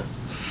pizza.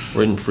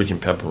 We're eating freaking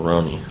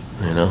pepperoni,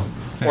 you know,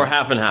 or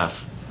half and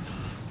half.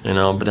 You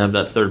know, but to have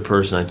that third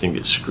person, I think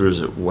it screws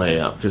it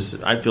way up,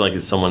 because I feel like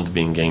it's someone's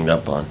being ganged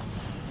up on.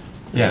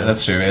 Yeah,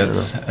 that's true.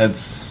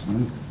 It's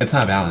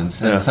not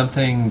balanced. Yeah. It's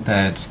something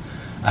that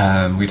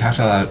we talked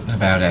a lot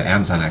about at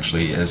Amazon,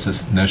 actually, is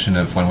this notion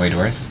of one-way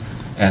doors,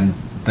 and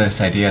this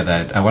idea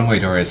that a one-way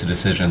door is a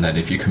decision that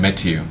if you commit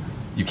to,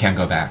 you can't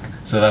go back.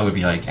 So that would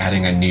be like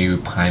adding a new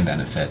Prime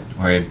benefit,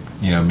 or,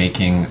 you know,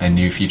 making a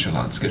new feature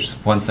launch. Because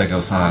once that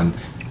goes on,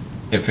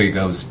 if it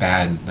goes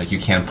bad, like, you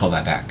can't pull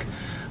that back.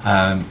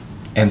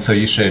 And so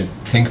you should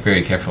think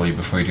very carefully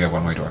before you do a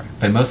one-way door.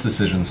 But most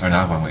decisions are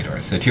not one-way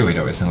doors. They're two-way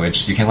doors in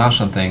which you can launch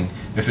something.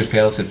 If it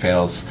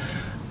fails,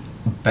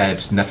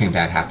 but nothing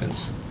bad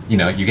happens. You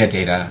know, you get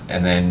data,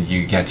 and then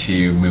you get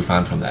to move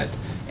on from that.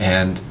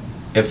 And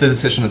if the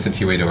decision is a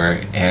two-way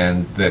door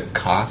and the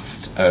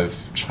cost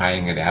of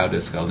trying it out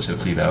is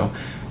relatively low,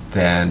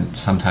 then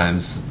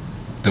sometimes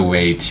the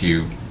way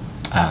to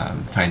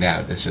find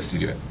out is just to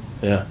do it.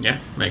 Yeah,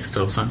 makes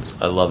total sense.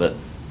 I love it.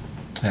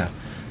 Yeah.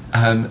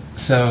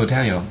 So,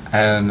 Daniel,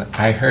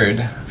 I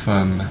heard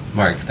from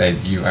Mark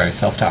that you are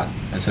self-taught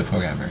as a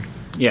programmer.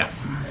 Yeah.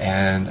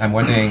 And I'm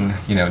wondering,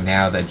 you know,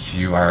 now that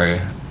you are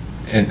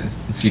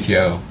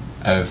CTO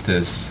of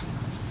this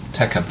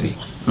tech company,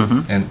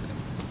 and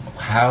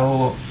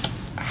how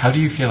do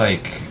you feel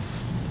like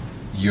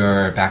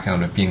your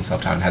background of being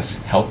self-taught has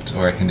helped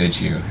or hindered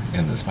you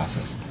in this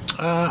process?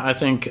 I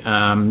think,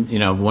 you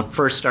know,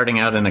 first starting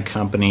out in a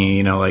company,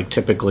 you know, like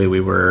typically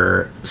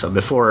so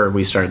before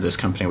we started this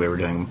company, we were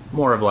doing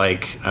more of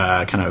like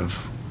kind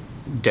of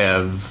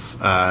dev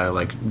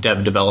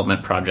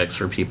development projects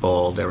for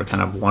people. They were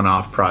kind of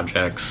one-off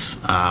projects.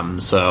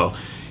 So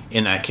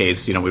in that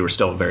case, you know, we were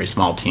still a very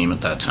small team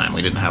at that time.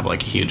 We didn't have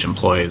like huge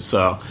employees.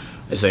 So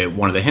I say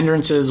one of the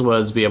hindrances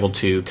was be able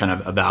to kind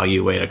of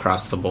evaluate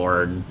across the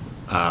board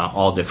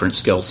all different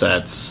skill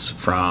sets,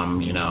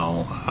 from you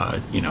know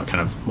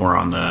kind of more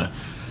on the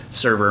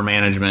server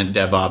management,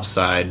 DevOps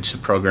side, to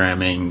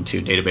programming,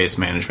 to database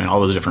management, all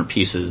those different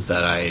pieces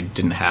that I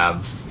didn't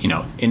have, you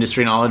know,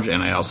 industry knowledge,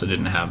 and I also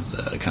didn't have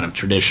the kind of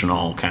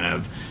traditional kind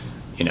of,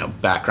 you know,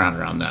 background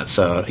around that.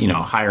 So, you know,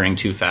 hiring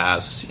too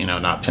fast, you know,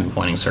 not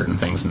pinpointing certain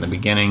things in the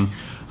beginning.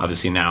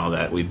 Obviously, now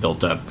that we've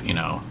built up, you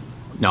know,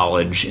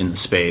 knowledge in the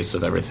space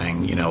of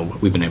everything, you know,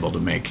 we've been able to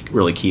make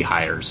really key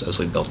hires as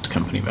we built the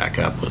company back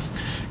up with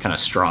kind of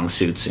strong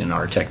suits in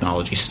our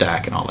technology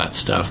stack and all that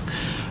stuff.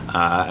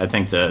 I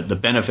think the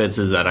benefits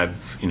is that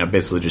I've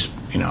basically just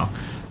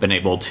been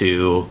able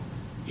to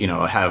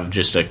have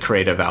just a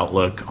creative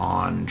outlook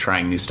on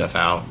trying new stuff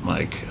out.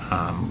 Like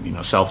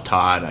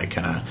self-taught, I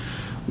kind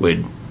of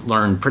would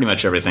learn pretty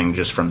much everything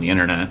just from the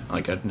internet.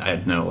 Like I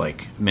had no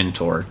like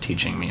mentor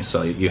teaching me,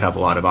 so you have a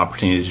lot of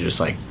opportunities to just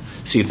like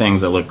see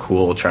things that look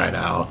cool, try it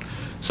out.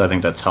 So I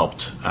think that's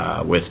helped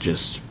with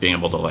just being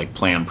able to like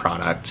plan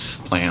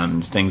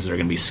things that are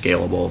going to be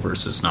scalable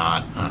versus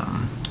not.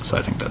 So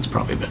I think that's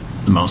probably the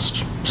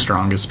most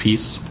strongest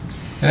piece.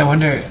 And I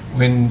wonder,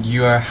 when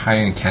you are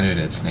hiring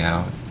candidates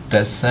now,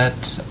 does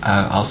that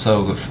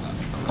also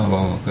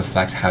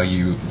reflect how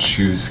you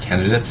choose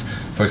candidates?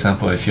 For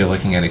example, if you're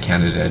looking at a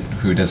candidate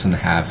who doesn't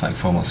have like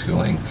formal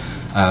schooling,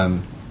 I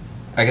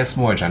guess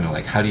more general,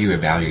 like how do you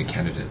evaluate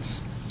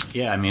candidates?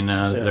 Yeah, I mean,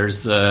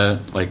 there's the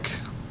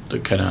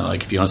kind of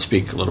like, if you want to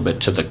speak a little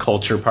bit to the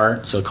culture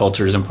part. So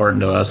culture is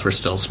important to us. We're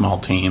still a small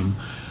team.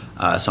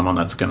 Someone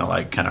that's going to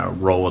like kind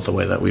of roll with the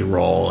way that we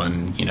roll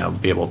and,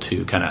 be able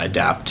to kind of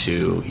adapt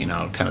to,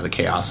 kind of the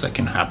chaos that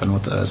can happen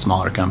with a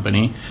smaller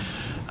company.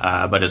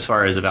 But as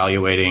far as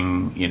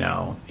evaluating,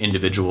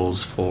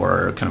 individuals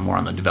for kind of more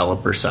on the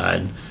developer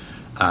side,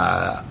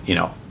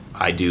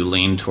 I do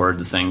lean toward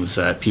the things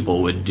that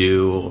people would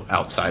do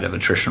outside of a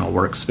traditional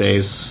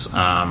workspace,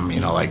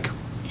 like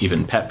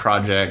even pet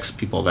projects,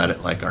 people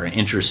that like are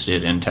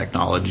interested in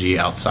technology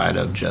outside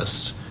of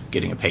just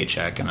getting a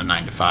paycheck and a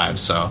 9-to-5.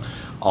 So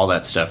all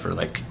that stuff are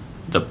like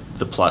the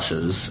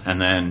pluses, and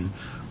then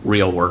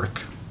real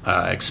work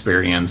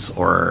experience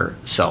or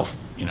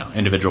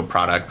individual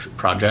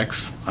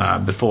projects.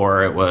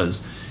 Before it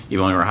was,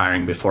 even when we were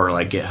hiring before,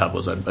 like GitHub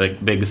was a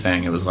big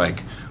thing. It was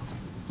like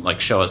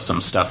show us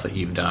some stuff that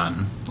you've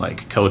done,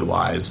 like code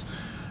wise.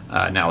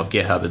 Now with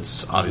GitHub,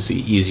 it's obviously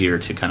easier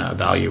to kind of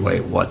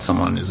evaluate what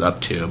someone is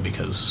up to,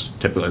 because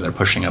typically they're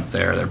pushing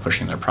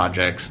their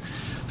projects.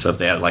 So if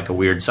they have like a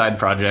weird side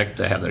project,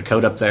 they have their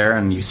code up there,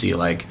 and you see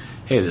like,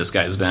 hey, this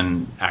guy's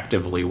been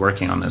actively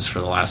working on this for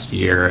the last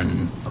year,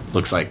 and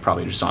looks like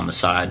probably just on the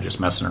side,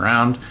 just messing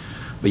around.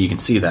 But you can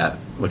see that,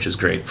 which is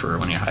great for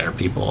when you hire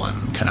people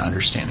and kind of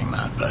understanding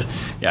that. But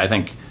yeah, I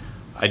think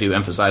I do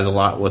emphasize a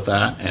lot with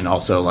that, and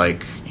also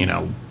like,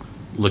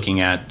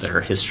 looking at their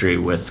history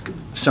with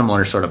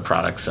similar sort of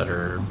products that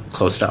are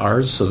close to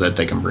ours, so that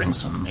they can bring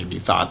some maybe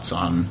thoughts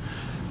on,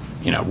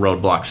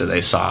 roadblocks that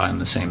they saw in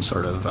the same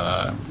sort of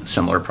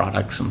similar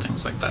products and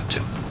things like that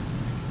too.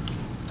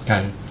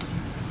 Got it.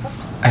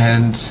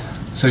 And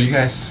so you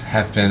guys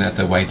have been at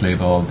the white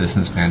label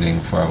business branding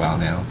for a while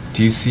now.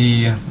 Do you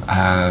see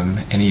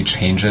any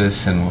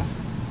changes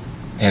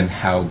in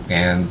how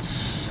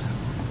brands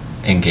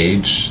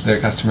engage their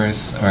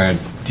customers, or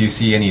do you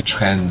see any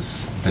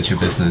trends that your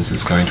business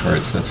is going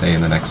towards, let's say,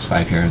 in the next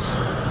 5 years?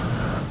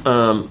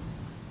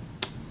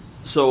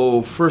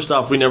 So first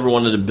off, we never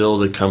wanted to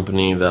build a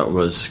company that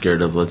was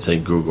scared of, let's say,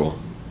 Google.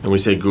 And we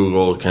say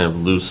Google kind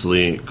of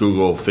loosely,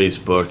 Google,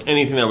 Facebook,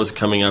 anything that was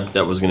coming up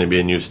that was going to be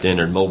a new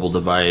standard, mobile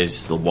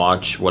device, the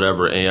watch,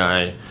 whatever,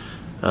 AI,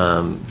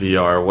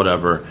 VR,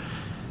 whatever.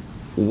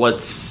 What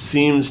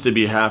seems to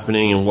be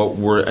happening, and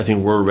what I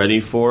think we're ready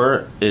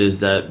for, is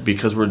that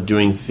because we're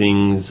doing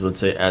things, let's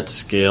say, at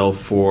scale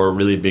for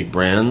really big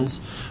brands,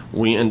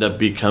 we end up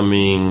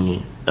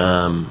becoming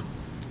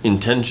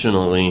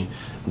intentionally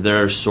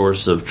their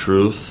source of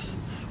truth,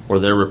 or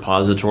their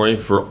repository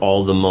for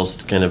all the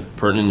most kind of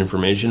pertinent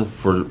information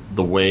for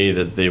the way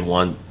that they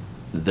want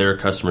their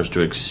customers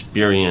to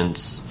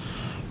experience,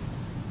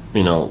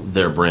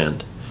 their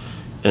brand.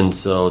 And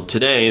so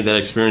today, that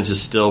experience is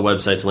still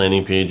websites,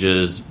 landing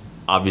pages,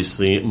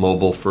 obviously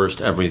mobile first,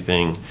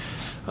 everything.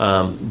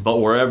 But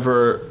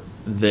wherever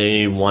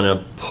they want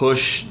to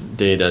push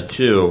data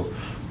to,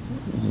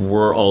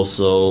 we're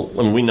also,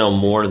 we know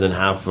more than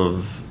half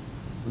of,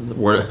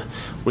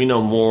 we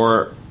know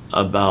more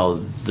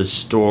about the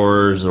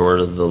stores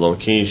or the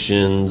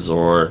locations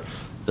or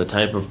the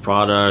type of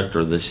product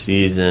or the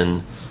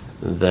season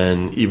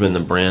than even the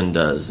brand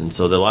does. And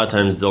so a lot of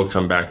times they'll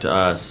come back to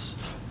us,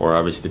 or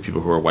obviously the people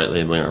who are white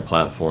labeling our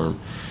platform,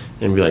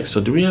 and be like, so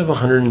do we have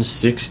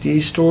 160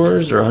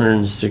 stores or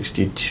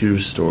 162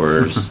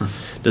 stores?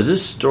 Does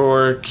this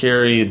store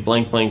carry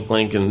blank, blank,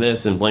 blank in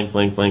this and blank,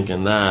 blank, blank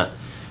in that?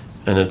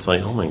 And it's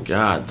like, oh my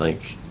God.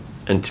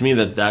 And to me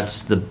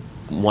that's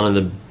one of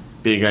the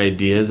big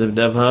ideas of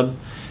DevHub,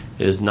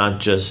 is not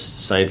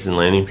just sites and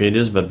landing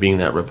pages, but being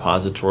that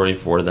repository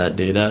for that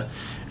data.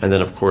 And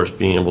then, of course,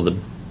 being able to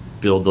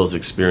build those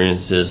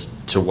experiences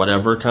to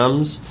whatever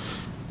comes.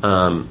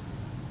 Like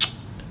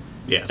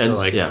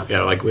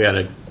we had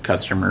a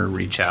customer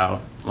reach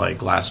out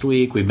like last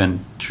week. We've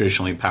been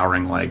traditionally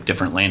powering like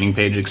different landing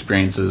page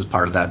experiences.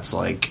 Part of that's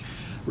like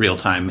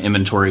real-time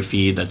inventory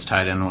feed that's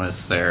tied in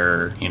with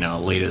their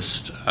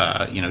latest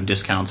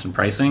discounts and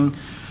pricing,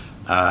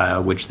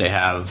 which they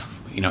have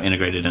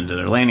integrated into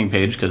their landing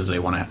page, because they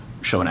want to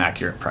show an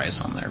accurate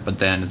price on there. But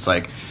then it's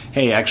like,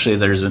 hey, actually,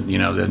 there's a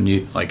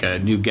new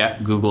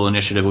Google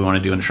initiative we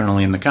want to do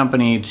internally in the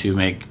company to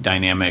make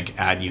dynamic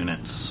ad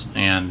units,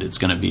 and it's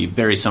going to be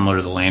very similar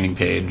to the landing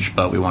page,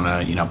 but we want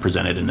to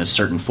present it in a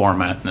certain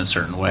format in a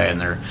certain way. And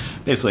they're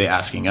basically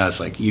asking us,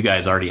 like, you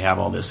guys already have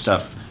all this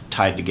stuff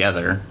tied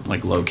together,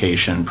 like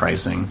location,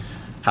 pricing.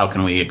 How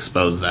can we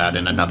expose that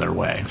in another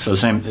way? So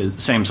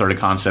same sort of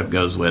concept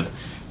goes with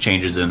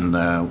changes in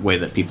the way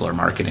that people are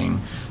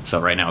marketing. So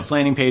right now it's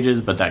landing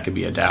pages, but that could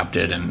be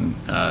adapted and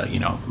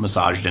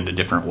massaged into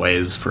different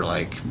ways for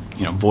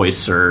voice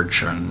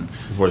search and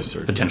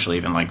potentially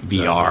even like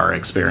VR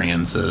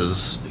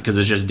experiences, because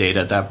it's just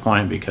data at that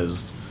point,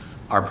 because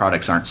our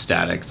products aren't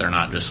static. They're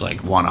not just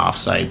like one-off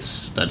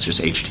sites. That's just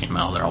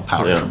HTML. They're all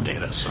powered from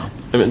data. So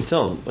I mean,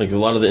 like a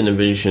lot of the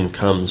innovation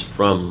comes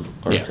from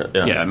our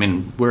I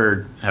mean,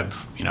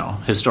 have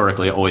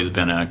historically always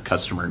been a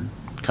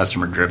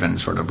customer-driven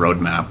sort of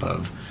roadmap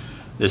of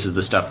this is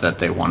the stuff that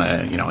they want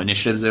to,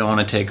 initiatives they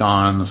want to take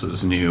on. This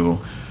is new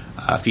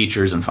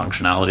features and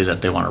functionality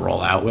that they want to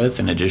roll out with,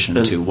 in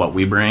addition to what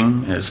we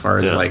bring as far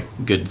as like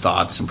good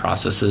thoughts and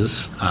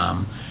processes.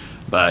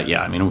 But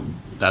yeah, I mean,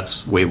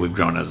 that's the way we've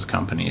grown as a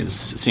company, is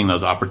seeing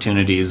those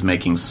opportunities,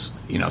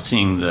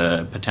 seeing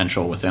the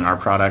potential within our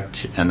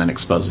product, and then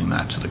exposing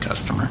that to the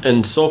customer.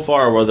 And so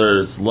far, whether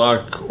it's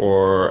luck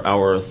or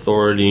our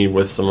authority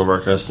with some of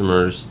our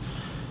customers,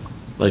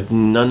 like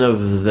none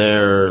of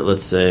their,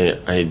 let's say,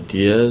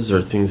 ideas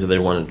or things that they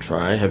want to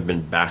try have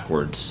been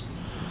backwards.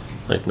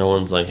 Like no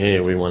one's like, hey,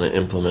 we want to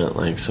implement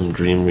like some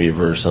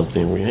Dreamweaver or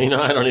something.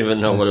 I don't even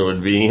know what it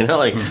would be.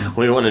 Like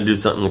we want to do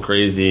something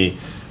crazy.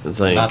 It's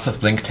like lots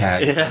of blink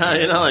tags.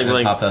 Yeah,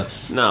 like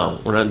pop-ups. No,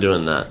 we're not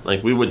doing that.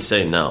 Like we would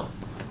say no.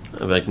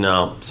 Like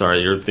no,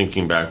 sorry, you're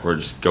thinking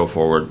backwards. Go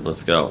forward.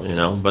 Let's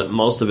go. But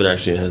most of it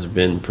actually has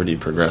been pretty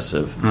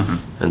progressive,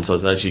 and so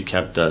it's actually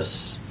kept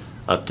us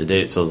up to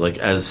date. So it's like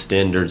as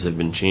standards have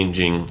been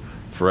changing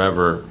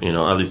forever,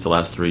 at least the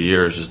last 3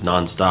 years, just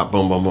nonstop,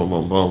 boom, boom, boom,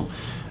 boom, boom.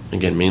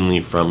 Again,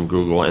 mainly from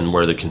Google and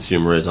where the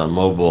consumer is on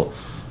mobile.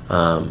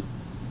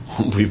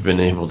 We've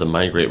been able to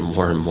migrate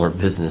more and more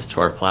business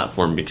to our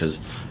platform because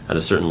at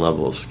a certain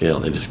level of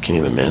scale, they just can't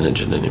even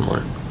manage it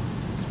anymore.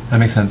 That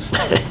makes sense.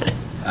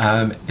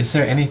 Is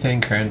there anything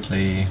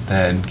currently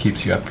that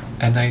keeps you up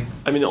at night?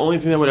 I mean, the only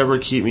thing that would ever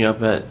keep me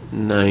up at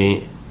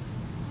night,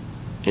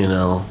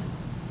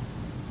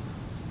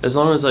 as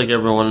long as like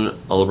everyone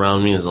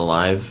around me is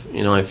alive,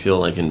 I feel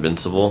like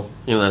invincible.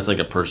 That's like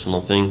a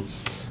personal thing.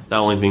 That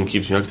only thing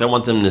keeps me up, because I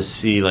want them to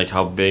see like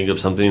how big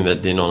of something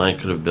that Daniel and I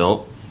could have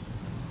built.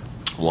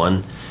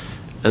 One,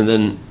 and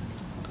then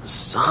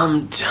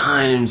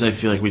sometimes I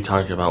feel like we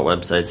talk about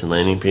websites and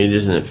landing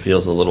pages, and it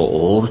feels a little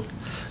old,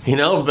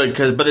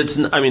 but it's.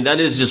 I mean, that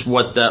is just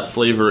what that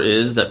flavor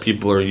is that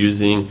people are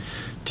using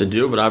to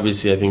do. But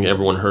obviously, I think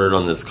everyone heard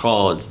on this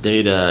call, it's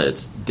data,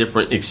 it's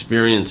different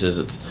experiences,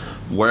 it's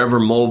wherever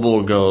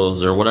mobile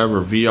goes or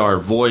whatever,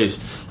 VR, voice,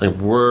 like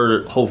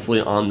we're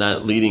hopefully on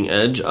that leading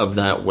edge of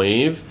that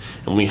wave,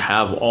 and we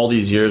have all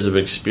these years of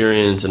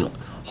experience, and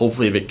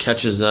hopefully if it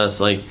catches us,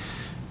 like,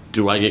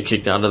 do I get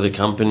kicked out of the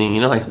company?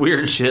 Like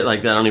weird shit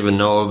like that I don't even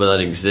know that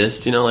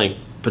exists, like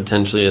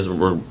potentially as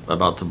we're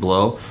about to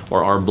blow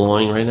or are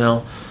blowing right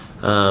now.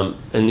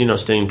 And,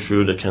 staying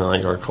true to kind of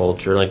like our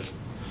culture. Like,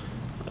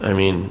 I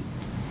mean,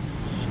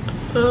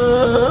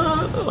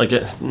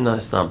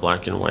 it's not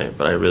black and white,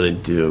 but I really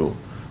do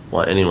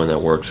want anyone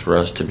that works for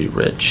us to be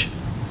rich.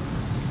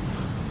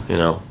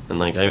 And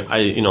like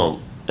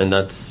and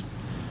that's,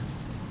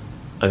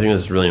 I think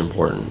that's really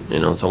important,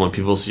 So when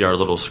people see our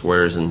little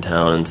squares in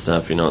town and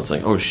stuff, it's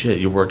like, oh shit,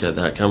 you work at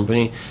that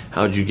company?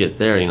 How'd you get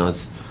there?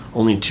 It's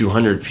only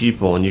 200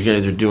 people, and you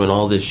guys are doing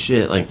all this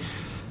shit. Like,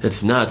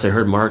 it's nuts. I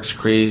heard Mark's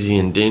crazy,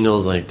 and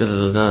Daniel's like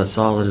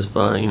solid as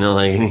fuck. Like,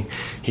 and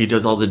he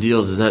does all the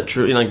deals. Is that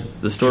true?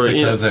 Like the story.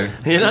 He's the closer.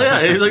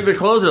 Yeah, he's like the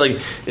closer.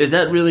 Like, is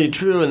that really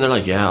true? And they're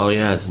like,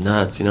 yeah, it's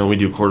nuts. We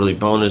do quarterly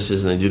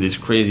bonuses, and they do these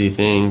crazy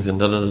things, and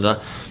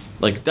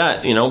like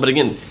that. But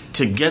again,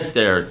 to get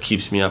there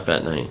keeps me up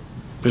at night,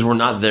 because we're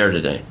not there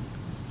today.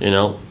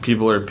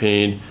 People are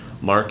paid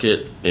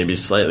market, maybe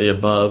slightly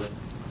above.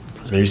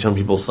 Maybe some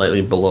people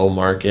slightly below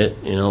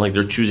market, like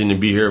they're choosing to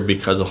be here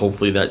because of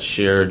hopefully that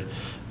shared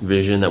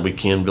vision that we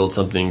can build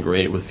something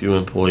great with few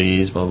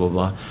employees, blah, blah,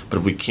 blah. But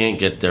if we can't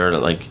get there,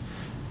 like,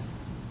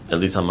 at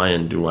least on my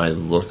end, do I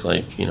look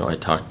like, I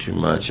talked too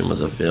much and was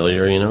a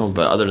failure,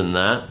 But other than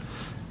that,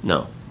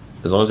 no.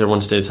 As long as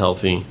everyone stays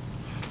healthy,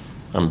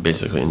 I'm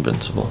basically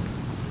invincible.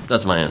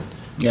 That's my end.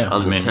 Yeah.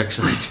 On the tech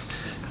side.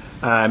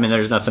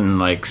 There's nothing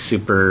like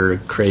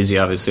super crazy.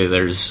 Obviously,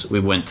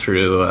 we went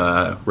through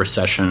a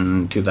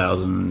recession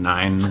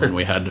 2009 when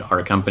we had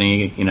our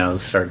company,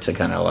 start to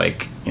kind of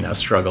like,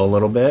 struggle a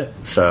little bit.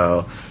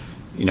 So,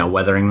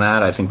 weathering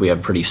that, I think we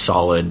have pretty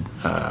solid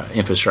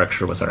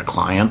infrastructure with our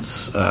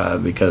clients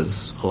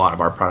because a lot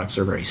of our products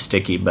are very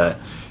sticky, but,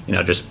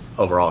 just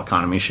overall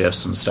economy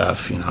shifts and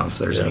stuff, if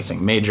there's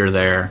anything major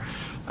there,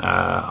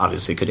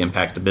 obviously could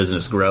impact the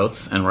business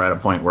growth. And we're at a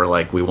point where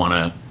like we want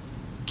to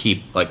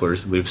keep like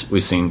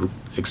we've seen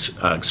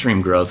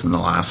extreme growth in the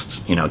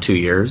last 2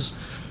 years,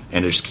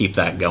 and to just keep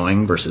that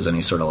going versus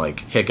any sort of like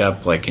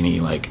hiccup, like any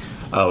like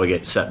we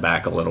get set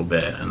back a little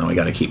bit and then we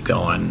got to keep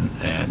going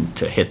and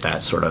to hit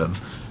that sort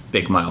of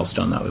big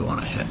milestone that we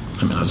want to hit.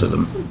 I mean, those are the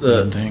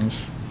main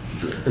things.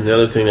 And the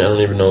other thing I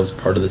don't even know is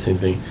part of the same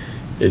thing.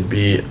 It'd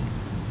be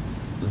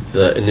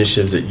the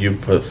initiatives that you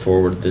put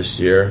forward this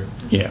year.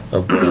 Yeah.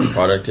 Of what our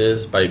product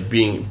is, by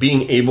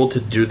being able to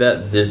do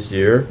that this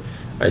year,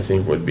 I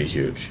think would be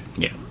huge.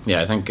 Yeah.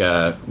 I think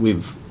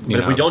we've. But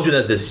if we don't do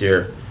that this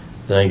year,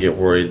 then I get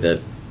worried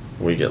that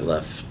we get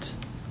left.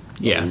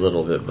 A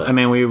little bit. But. I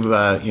mean, we've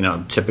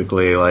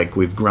typically like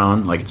we've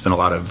grown. Like it's been a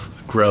lot of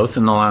growth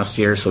in the last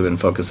year, so we've been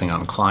focusing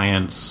on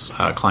clients,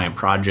 client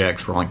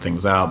projects, rolling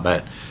things out.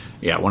 But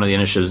yeah, one of the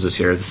initiatives this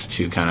year is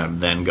to kind of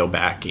then go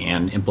back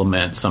and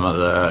implement some of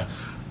the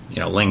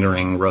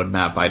lingering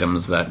roadmap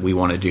items that we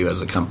want to do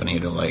as a company,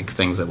 to like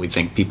things that we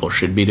think people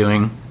should be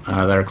doing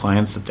that are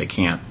clients that they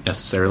can't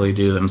necessarily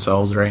do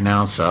themselves right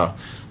now. So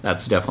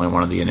that's definitely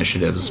one of the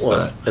initiatives.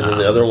 Well, and then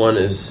the other one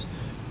is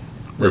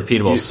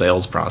repeatable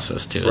sales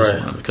process too,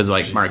 right? Because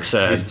like Mark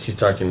said, he's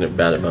talking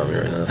bad about me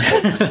right now.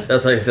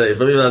 That's like I said.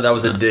 Believe it or not, that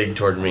was a dig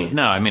toward me.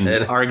 No, I mean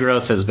our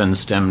growth has been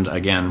stemmed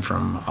again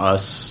from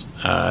us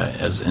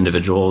as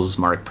individuals.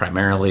 Mark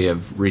primarily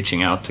of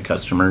reaching out to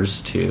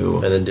customers to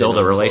build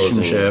a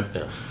relationship.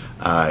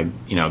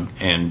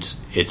 And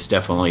it's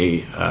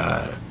definitely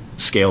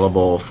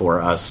scalable for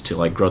us to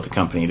like grow the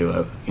company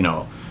to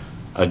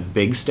a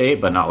big state,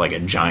 but not like a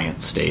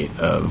giant state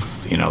of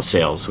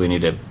sales. So we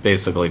need to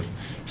basically.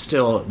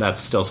 That's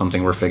still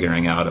something we're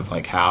figuring out of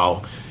like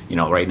how,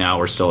 right now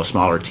we're still a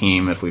smaller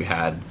team. If we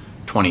had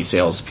 20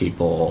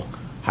 salespeople,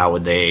 how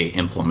would they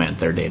implement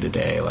their day to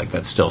day? Like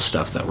that's still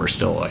stuff that we're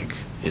still like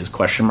is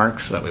question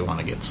marks that we want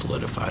to get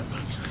solidified,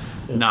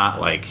 but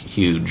not like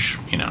huge,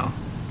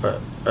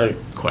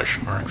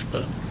 question marks.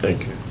 But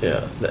thank you.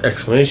 Yeah, the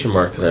exclamation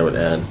mark that I would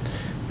add,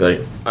 like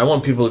I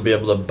want people to be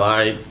able to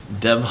buy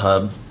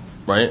DevHub,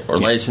 right, or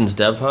license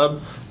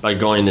DevHub by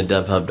going to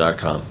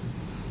devhub.com.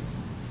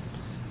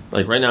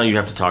 Like right now, you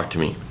have to talk to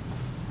me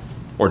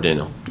or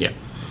Daniel. Yeah.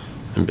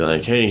 And be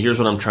like, hey, here's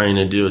what I'm trying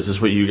to do. Is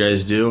this what you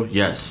guys do?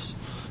 Yes.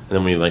 And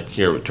then we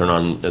turn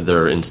on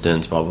their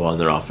instance, blah, blah, blah, and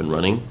they're off and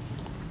running.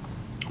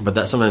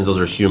 But sometimes those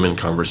are human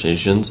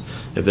conversations.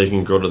 If they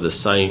can go to the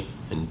site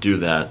and do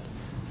that,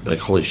 be like,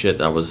 holy shit,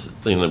 that was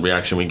the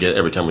reaction we get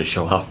every time we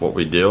show off what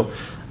we do.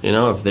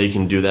 If they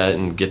can do that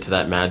and get to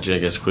that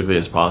magic as quickly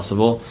as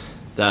possible,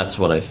 that's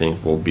what I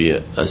think will be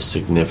a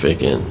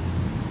significant,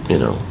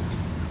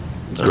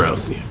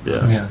 growth.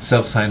 Yeah,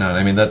 self sign on.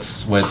 I mean,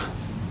 that's what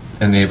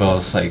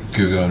enables like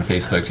Google and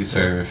Facebook to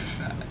serve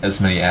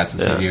as many ads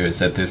as they do, is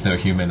that there's no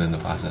human in the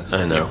process.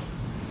 I know.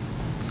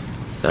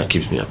 That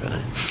keeps me up at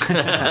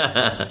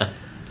night.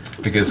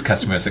 Because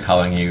customers are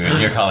calling you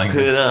and you're calling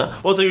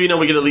them. Well, so we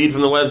get a lead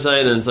from the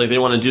website and it's like they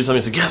want to do something.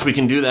 It's like, yes, we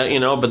can do that,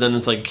 but then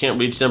it's like can't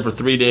reach them for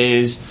 3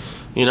 days.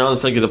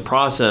 It's like the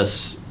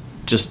process,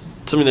 just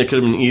something that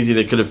could have been easy,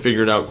 they could have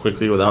figured out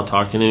quickly without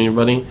talking to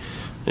anybody.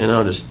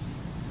 Just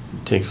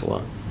takes a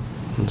lot.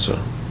 And so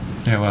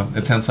yeah, well,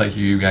 it sounds like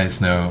you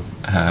guys know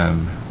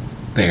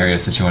the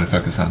areas that you want to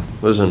focus on.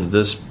 Listen,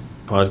 this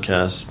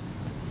podcast,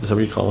 is that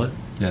what you call it?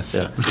 Yes.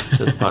 Yeah,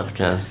 this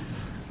podcast,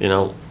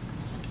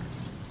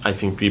 I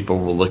think people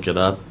will look it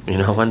up,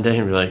 one day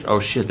and be like, oh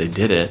shit, they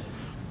did it,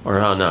 or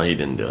oh no, he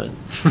didn't do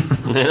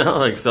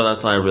it. So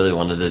that's why I really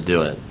wanted to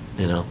do it,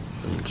 and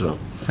so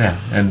yeah,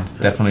 and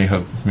definitely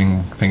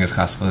hoping, fingers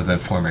crossed, for the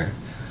former.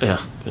 Yeah,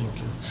 thank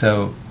you.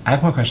 So I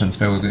have more questions,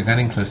 but we're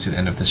getting close to the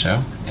end of the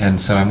show, and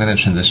so I'm going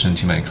to transition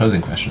to my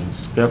closing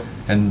questions. Yep.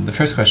 And the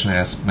first question I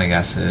ask my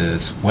guests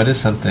is, what is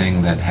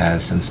something that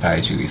has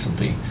inspired you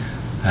recently?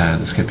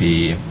 This could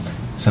be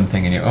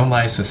something in your own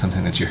life, or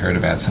something that you heard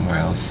about somewhere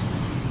else.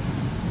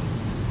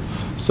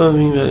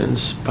 Something that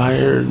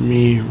inspired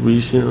me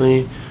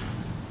recently.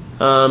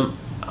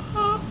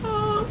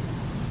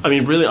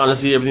 Really,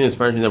 honestly, everything that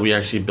inspired me that we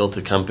actually built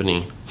a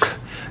company.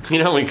 We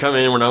come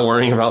in, we're not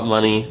worrying about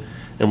money.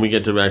 And we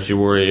get to actually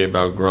worry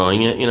about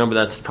growing it, but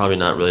that's probably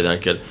not really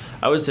that good.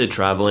 I would say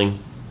traveling.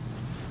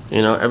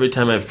 Every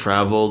time I've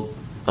traveled,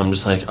 I'm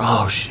just like,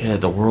 oh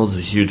shit, the world's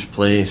a huge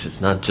place.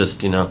 It's not just,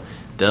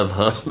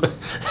 DevHub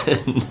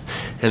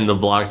and the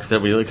blocks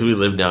that because we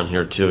live down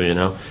here too,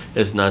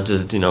 It's not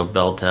just,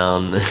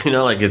 Belltown,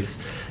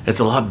 it's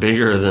a lot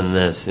bigger than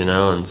this,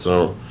 and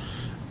so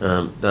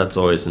that's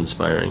always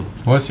inspiring.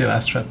 What was your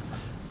last trip?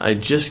 I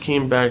just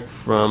came back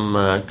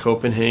from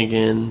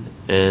Copenhagen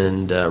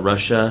and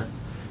Russia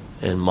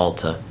and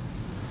Malta.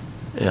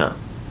 Yeah.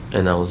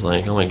 And I was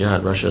like, oh my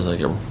God, Russia's like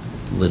a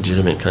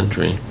legitimate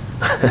country.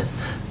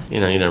 You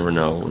never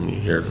know when you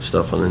hear the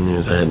stuff on the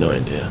news. I had no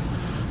idea.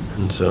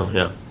 And so,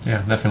 yeah.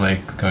 Yeah,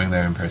 definitely going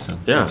there in person.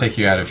 Yeah. Just take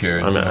you out of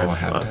your normal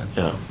habitat.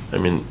 Yeah. I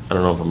don't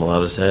know if I'm allowed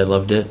to say I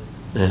loved it,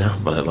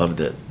 but I loved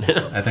it.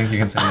 I think you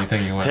can say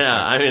anything you want.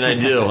 Yeah, I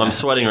do. I'm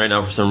sweating right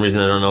now for some reason.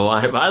 I don't know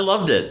why, but I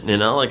loved it.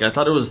 I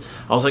thought it was,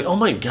 I was like, oh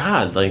my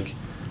God,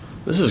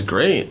 this is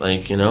great.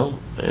 But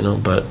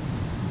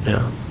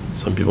yeah.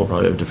 some people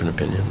probably have different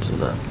opinions in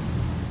that.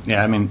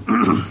 Yeah, I mean,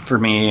 for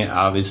me,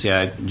 obviously,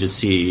 I just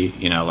see,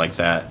 like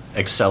that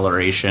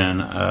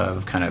acceleration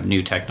of kind of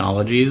new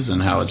technologies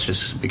and how it's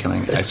just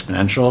becoming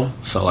exponential.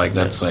 So, like,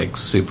 that's, like,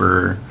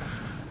 super,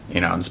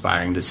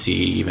 inspiring to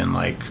see even,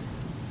 like,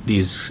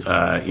 these,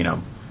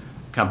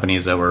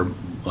 companies that were,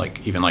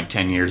 like, even, like,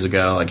 10 years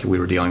ago, like, we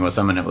were dealing with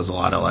them, and it was a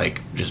lot of,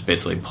 like, just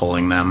basically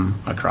pulling them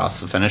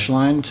across the finish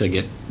line to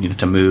get,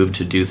 to move,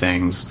 to do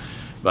things.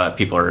 But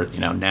people are,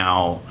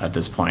 now at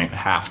this point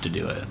have to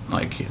do it.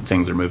 Like,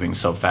 things are moving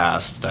so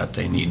fast that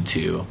they need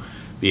to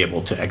be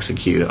able to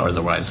execute,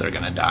 otherwise they're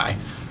going to die.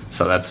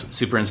 So that's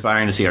super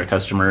inspiring to see our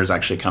customers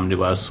actually come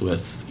to us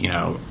with,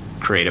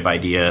 creative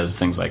ideas,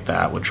 things like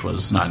that, which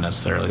was not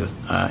necessarily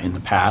in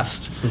the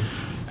past.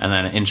 And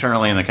then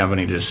internally in the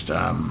company, just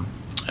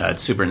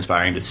it's super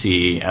inspiring to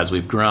see as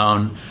we've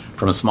grown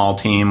from a small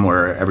team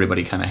where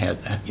everybody kind of had,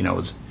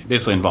 was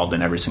basically involved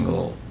in every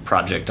single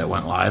project that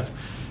went live,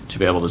 to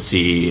be able to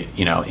see,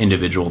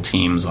 individual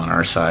teams on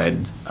our side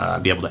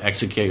be able to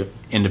execute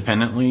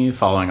independently,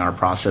 following our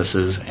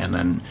processes, and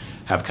then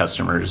have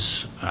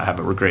customers have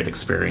a great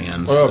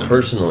experience. What about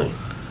personally?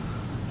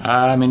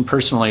 I mean,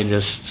 personally,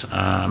 just,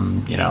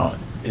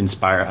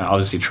 inspire.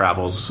 Obviously,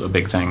 travel's a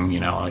big thing,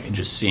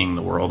 just seeing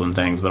the world and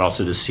things, but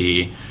also to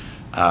see,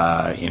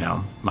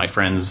 my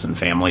friends and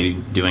family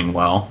doing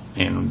well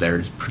in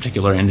their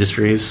particular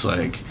industries,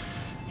 like,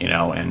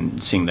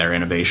 and seeing their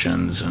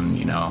innovations and,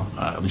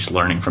 just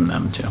learning from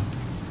them too.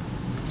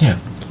 Yeah.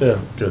 Yeah,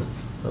 good.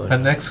 Our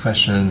next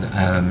question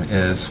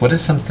is, what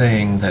is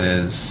something that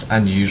is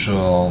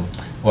unusual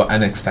or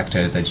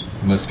unexpected that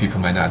most people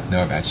might not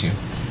know about you?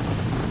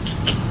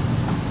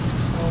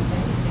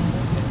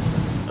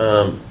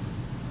 I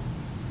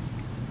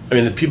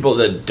mean, the people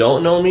that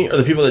don't know me, or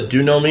the people that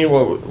do know me,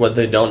 what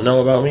they don't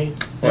know about me?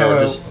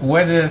 Yeah,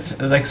 what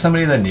if, like,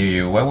 somebody that knew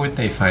you, what would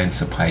they find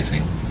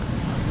surprising?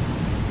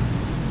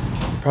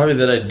 Probably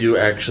that I do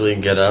actually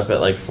get up at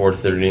like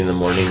 4:30 in the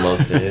morning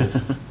most days,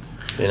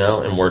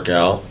 and work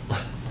out,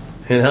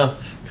 Because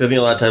I think a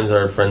lot of times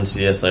our friends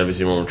see us,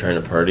 obviously, when we're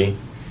trying to party,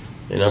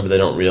 but they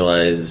don't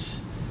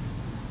realize,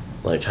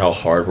 like, how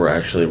hard we're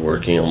actually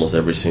working almost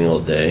every single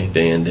day,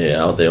 day in, day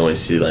out. They only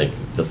see, like,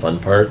 the fun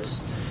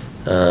parts.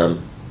 And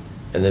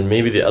then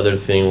maybe the other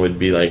thing would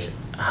be, like,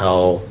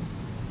 how,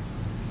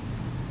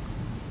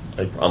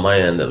 like, on my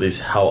end, at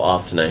least, how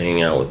often I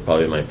hang out with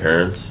probably my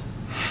parents,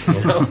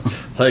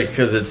 Like,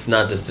 because it's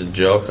not just a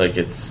joke. Like,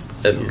 it's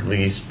at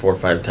least 4 or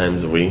 5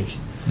 times a week.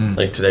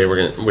 Like, today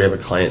we have a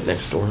client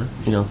next door.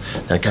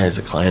 That guy is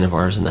a client of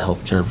ours in the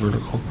healthcare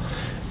vertical,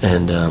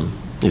 and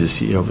he's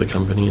the CEO of the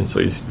company, and so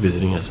he's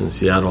visiting us in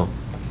Seattle.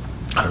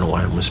 I don't know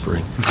why I'm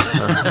whispering.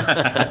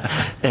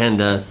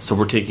 And so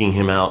we're taking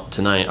him out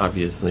tonight,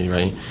 obviously,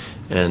 right?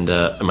 And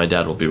my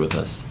dad will be with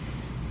us.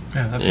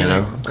 Yeah, that's I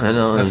know.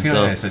 That's and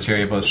really nice that you're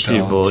able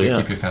to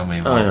keep your family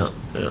involved.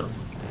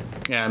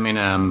 Yeah, I mean,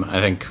 I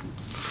think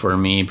for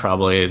me,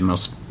 probably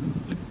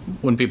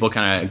when people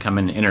kind of come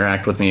and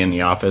interact with me in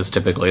the office,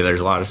 typically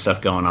there's a lot of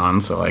stuff going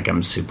on, so, like,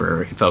 I'm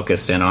super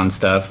focused in on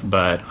stuff,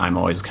 but I'm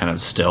always kind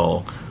of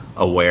still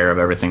aware of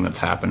everything that's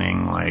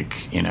happening,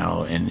 like,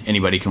 and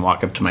anybody can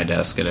walk up to my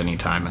desk at any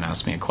time and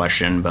ask me a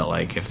question, but,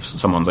 like, if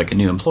someone's, like, a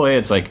new employee,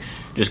 it's like,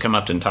 just come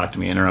up and talk to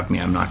me, interrupt me,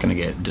 I'm not going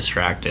to get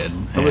distracted,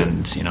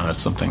 and, that's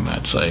something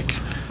that's, like...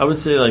 I would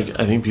say, like,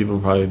 I think people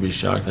would probably be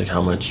shocked, like,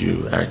 how much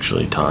you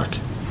actually talk.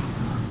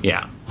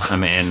 Yeah, I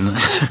mean...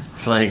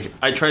 Like,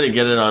 I try to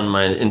get it on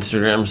my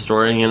Instagram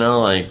story,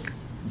 like,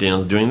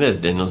 Daniel's doing this,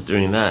 Daniel's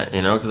doing that,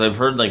 because I've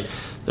heard, like,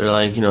 they're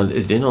like,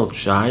 is Daniel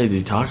shy? Is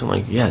he talk? I'm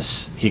like,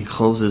 yes, he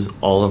closes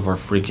all of our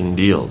freaking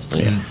deals.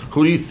 Like,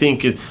 who do you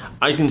think is...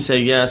 I can say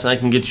yes, and I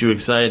can get you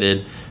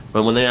excited,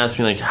 but when they ask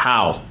me, like,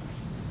 how?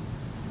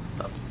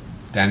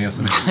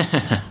 Daniel's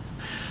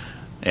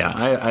Yeah,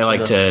 I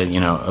like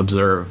to,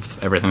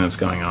 observe everything that's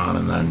going on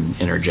and then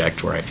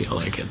interject where I feel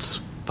like it's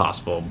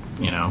possible,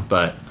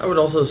 but I would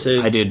also say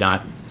I do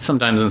not,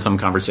 sometimes in some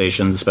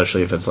conversations,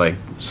 especially if it's like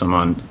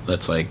someone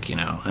that's like, an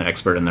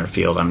expert in their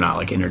field, I'm not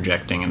like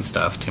interjecting and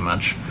stuff too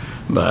much,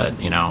 but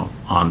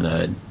on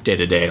the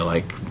day-to-day,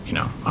 like,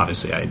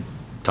 obviously I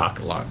talk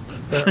a lot.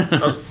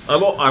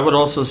 I would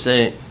also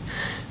say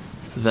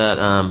that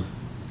God,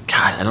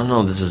 I don't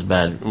know if this is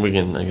bad.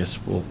 I guess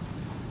we'll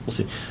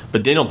see,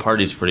 but Daniel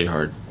parties pretty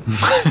hard.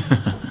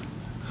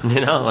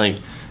 Like,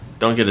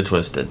 don't get it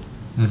twisted.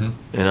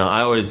 Mm-hmm.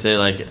 I always say,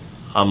 like,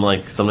 I'm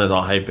like, sometimes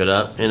I'll hype it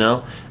up, and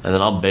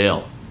then I'll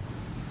bail.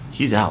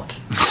 He's out.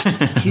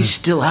 He's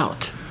still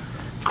out.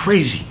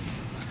 Crazy.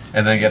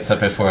 And then gets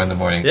up at 4 a.m.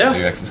 to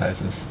do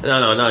exercises.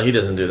 No, he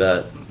doesn't do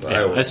that.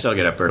 Yeah, I still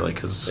get up early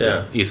because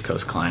East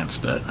Coast clients,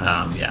 but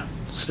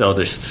still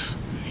just,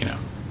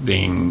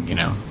 being,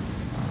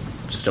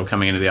 still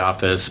coming into the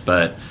office.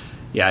 But,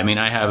 yeah, I mean,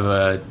 I have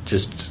a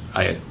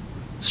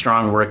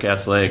strong work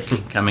ethic,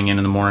 coming in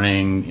the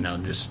morning,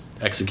 just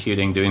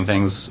executing, doing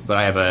things, but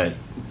I have a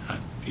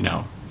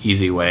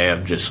easy way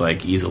of just,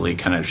 like, easily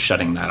kind of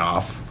shutting that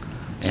off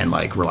and,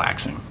 like,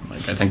 relaxing.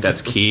 Like, I think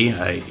that's key.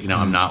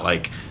 I'm not,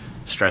 like,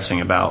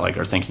 stressing about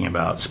or thinking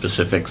about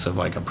specifics of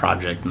a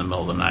project in the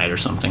middle of the night or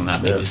something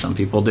that maybe some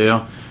people do,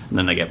 and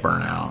then they get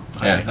burnt out.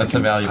 Yeah, that's a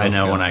valuable I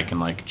know skill. when I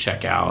can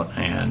check out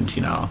and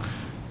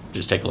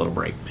just take a little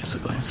break,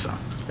 basically. So.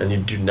 And you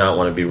do not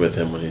want to be with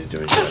him when he's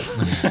doing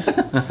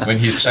that. When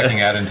he's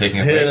checking out and taking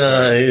a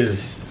break.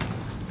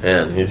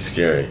 He's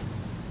scary.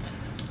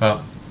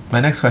 Well,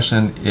 my next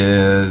question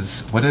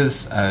is, what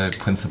is a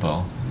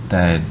principle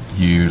that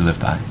you live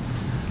by?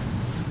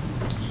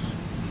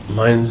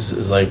 Mine's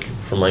is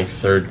from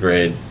third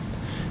grade.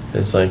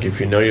 It's if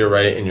you know you're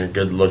right and you're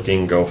good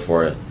looking, go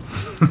for it.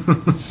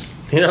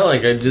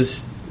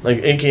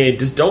 AKA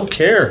just don't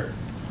care.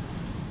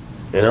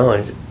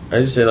 I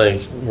just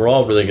say we're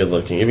all really good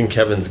looking. Even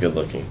Kevin's good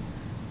looking.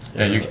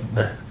 Yeah,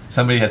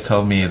 somebody has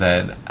told me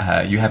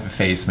that you have a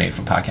face made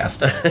for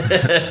podcasting.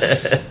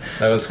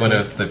 That was one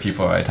of the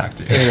people I talked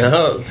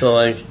to. So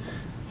I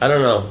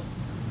don't know.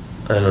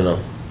 I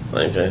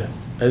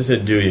just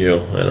said do you.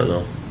 I don't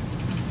know.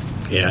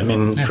 Yeah, I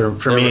mean,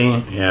 for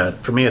me,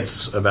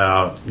 it's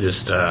about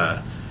just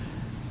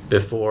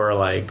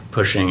before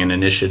pushing an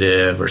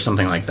initiative or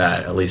something like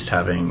that. At least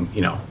having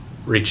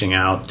reaching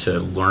out to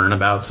learn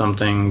about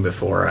something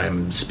before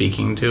I'm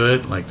speaking to it.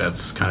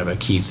 That's kind of a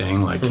key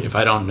thing. If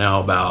I don't know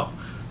about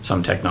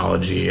some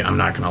technology, I'm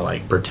not going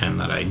to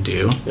pretend that I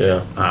do.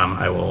 Yeah.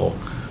 I will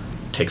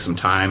take some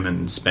time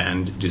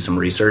and do some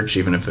research,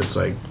 even if it's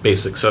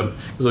basic. So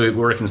because we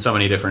work in so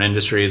many different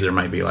industries, there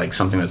might be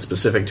something that's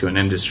specific to an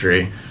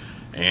industry,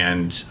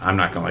 and I'm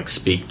not going to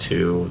speak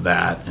to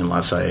that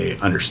unless I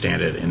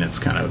understand it in its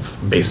kind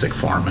of basic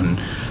form. And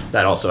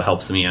that also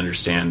helps me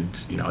understand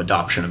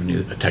adoption of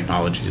new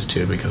technologies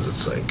too, because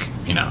it's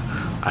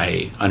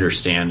I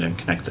understand and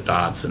connect the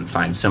dots and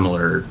find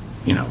similar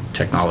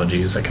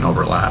technologies that can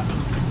overlap.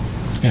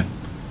 Yeah.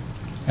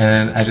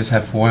 And I just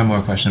have one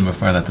more question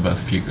before I let the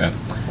both of you go.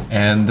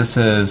 And this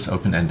is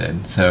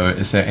open-ended. So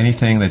is there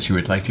anything that you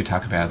would like to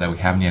talk about that we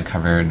haven't yet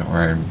covered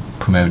or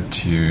promote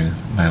to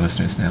my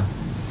listeners now?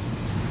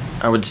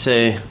 I would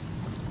say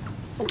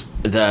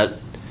that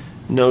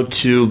no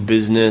two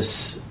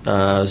business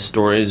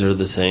stories are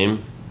the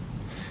same.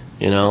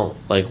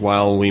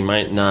 While we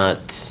might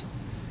not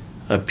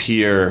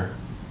appear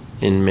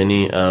in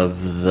many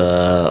of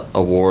the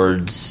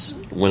awards,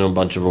 win a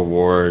bunch of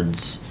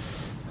awards,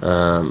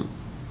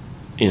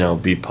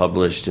 be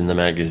published in the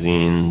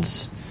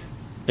magazines,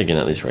 again,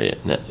 at least right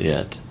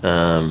yet.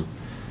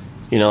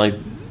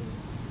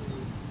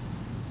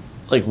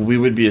 We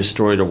would be a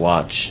story to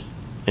watch,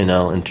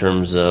 in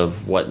terms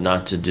of what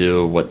not to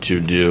do, what to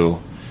do,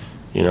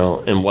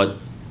 and what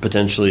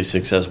potentially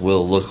success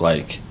will look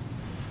like.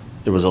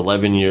 It was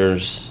 11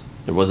 years.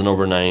 It wasn't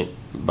overnight.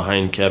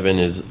 Behind Kevin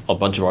is a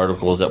bunch of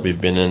articles that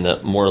we've been in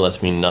that more or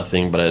less mean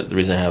nothing, but the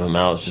reason I have them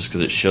out is just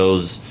because it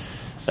shows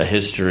a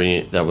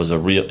history that was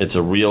it's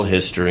a real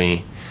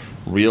history,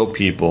 real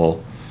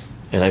people.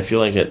 And I feel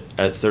like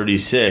at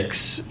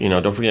 36,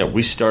 don't forget,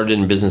 we started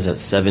in business at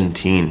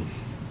 17.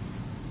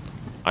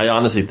 I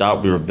honestly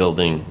thought we were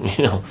building,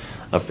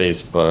 a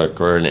Facebook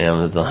or an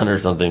Amazon or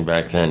something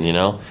back then,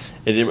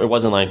 It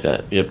wasn't like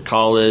that. You have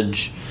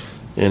college,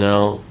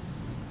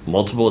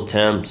 multiple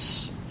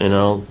attempts,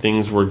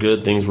 things were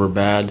good, things were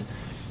bad.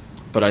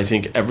 But I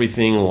think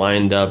everything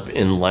lined up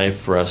in life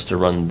for us to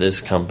run this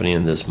company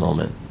in this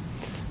moment.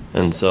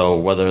 And so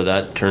whether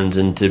that turns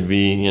into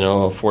be,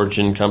 a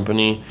Fortune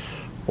company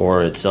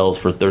or it sells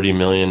for $30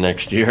 million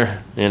next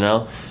year,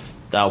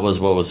 that was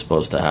what was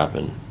supposed to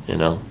happen,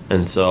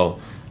 And so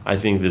I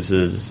think this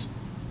is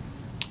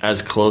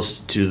as close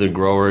to the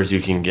growers you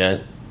can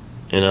get,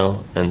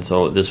 and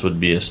so this would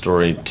be a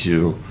story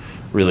to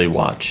really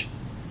watch.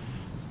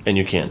 And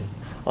you can.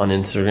 On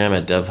Instagram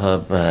at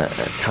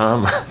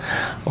devhub.com.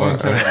 Or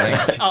put a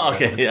link to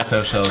okay, yeah.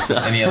 socials,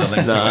 any other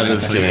links No, you I'm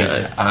want just to kidding.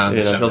 include.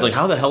 I was like,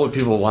 how the hell would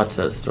people watch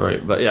that story?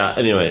 But yeah,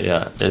 anyway,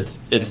 yeah,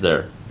 it's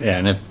there. Yeah,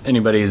 and if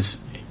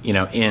anybody's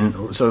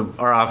so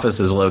our office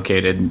is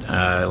located in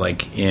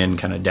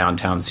kind of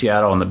downtown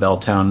Seattle in the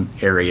Belltown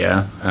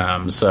area.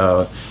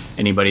 So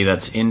anybody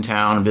that's in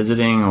town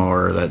visiting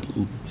or that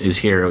is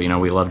here,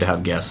 we love to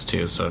have guests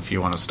too. So if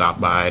you want to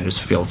stop by,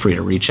 just feel free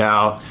to reach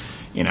out.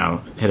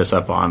 Hit us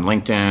up on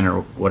LinkedIn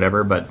or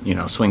whatever. But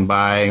swing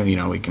by.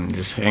 We can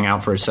just hang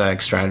out for a sec,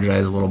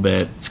 strategize a little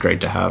bit. It's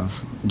great to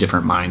have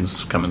different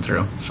minds coming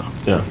through. So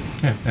yeah,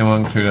 and we'll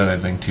include a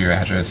link to your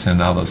address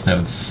and all those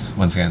notes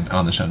once again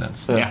on the show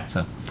notes. Yeah.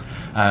 So.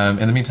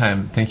 In the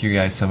meantime, thank you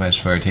guys so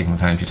much for taking the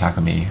time to talk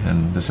with me,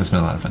 and this has been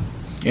a lot of fun.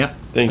 Yeah.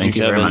 Thank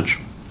you, very Kevin. much.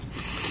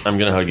 I'm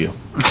going to hug you.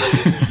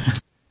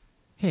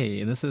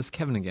 Hey, this is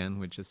Kevin again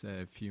with just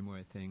a few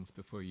more things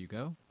before you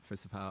go.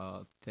 First of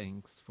all,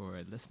 thanks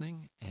for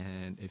listening,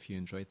 and if you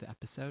enjoyed the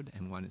episode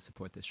and want to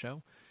support the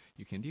show,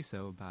 you can do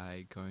so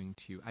by going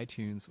to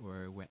iTunes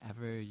or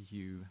wherever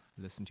you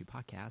listen to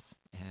podcasts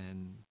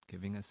and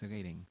giving us a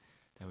rating.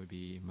 That would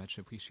be much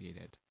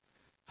appreciated.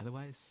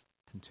 Otherwise,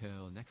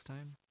 until next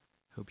time,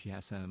 hope you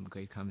have some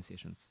great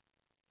conversations.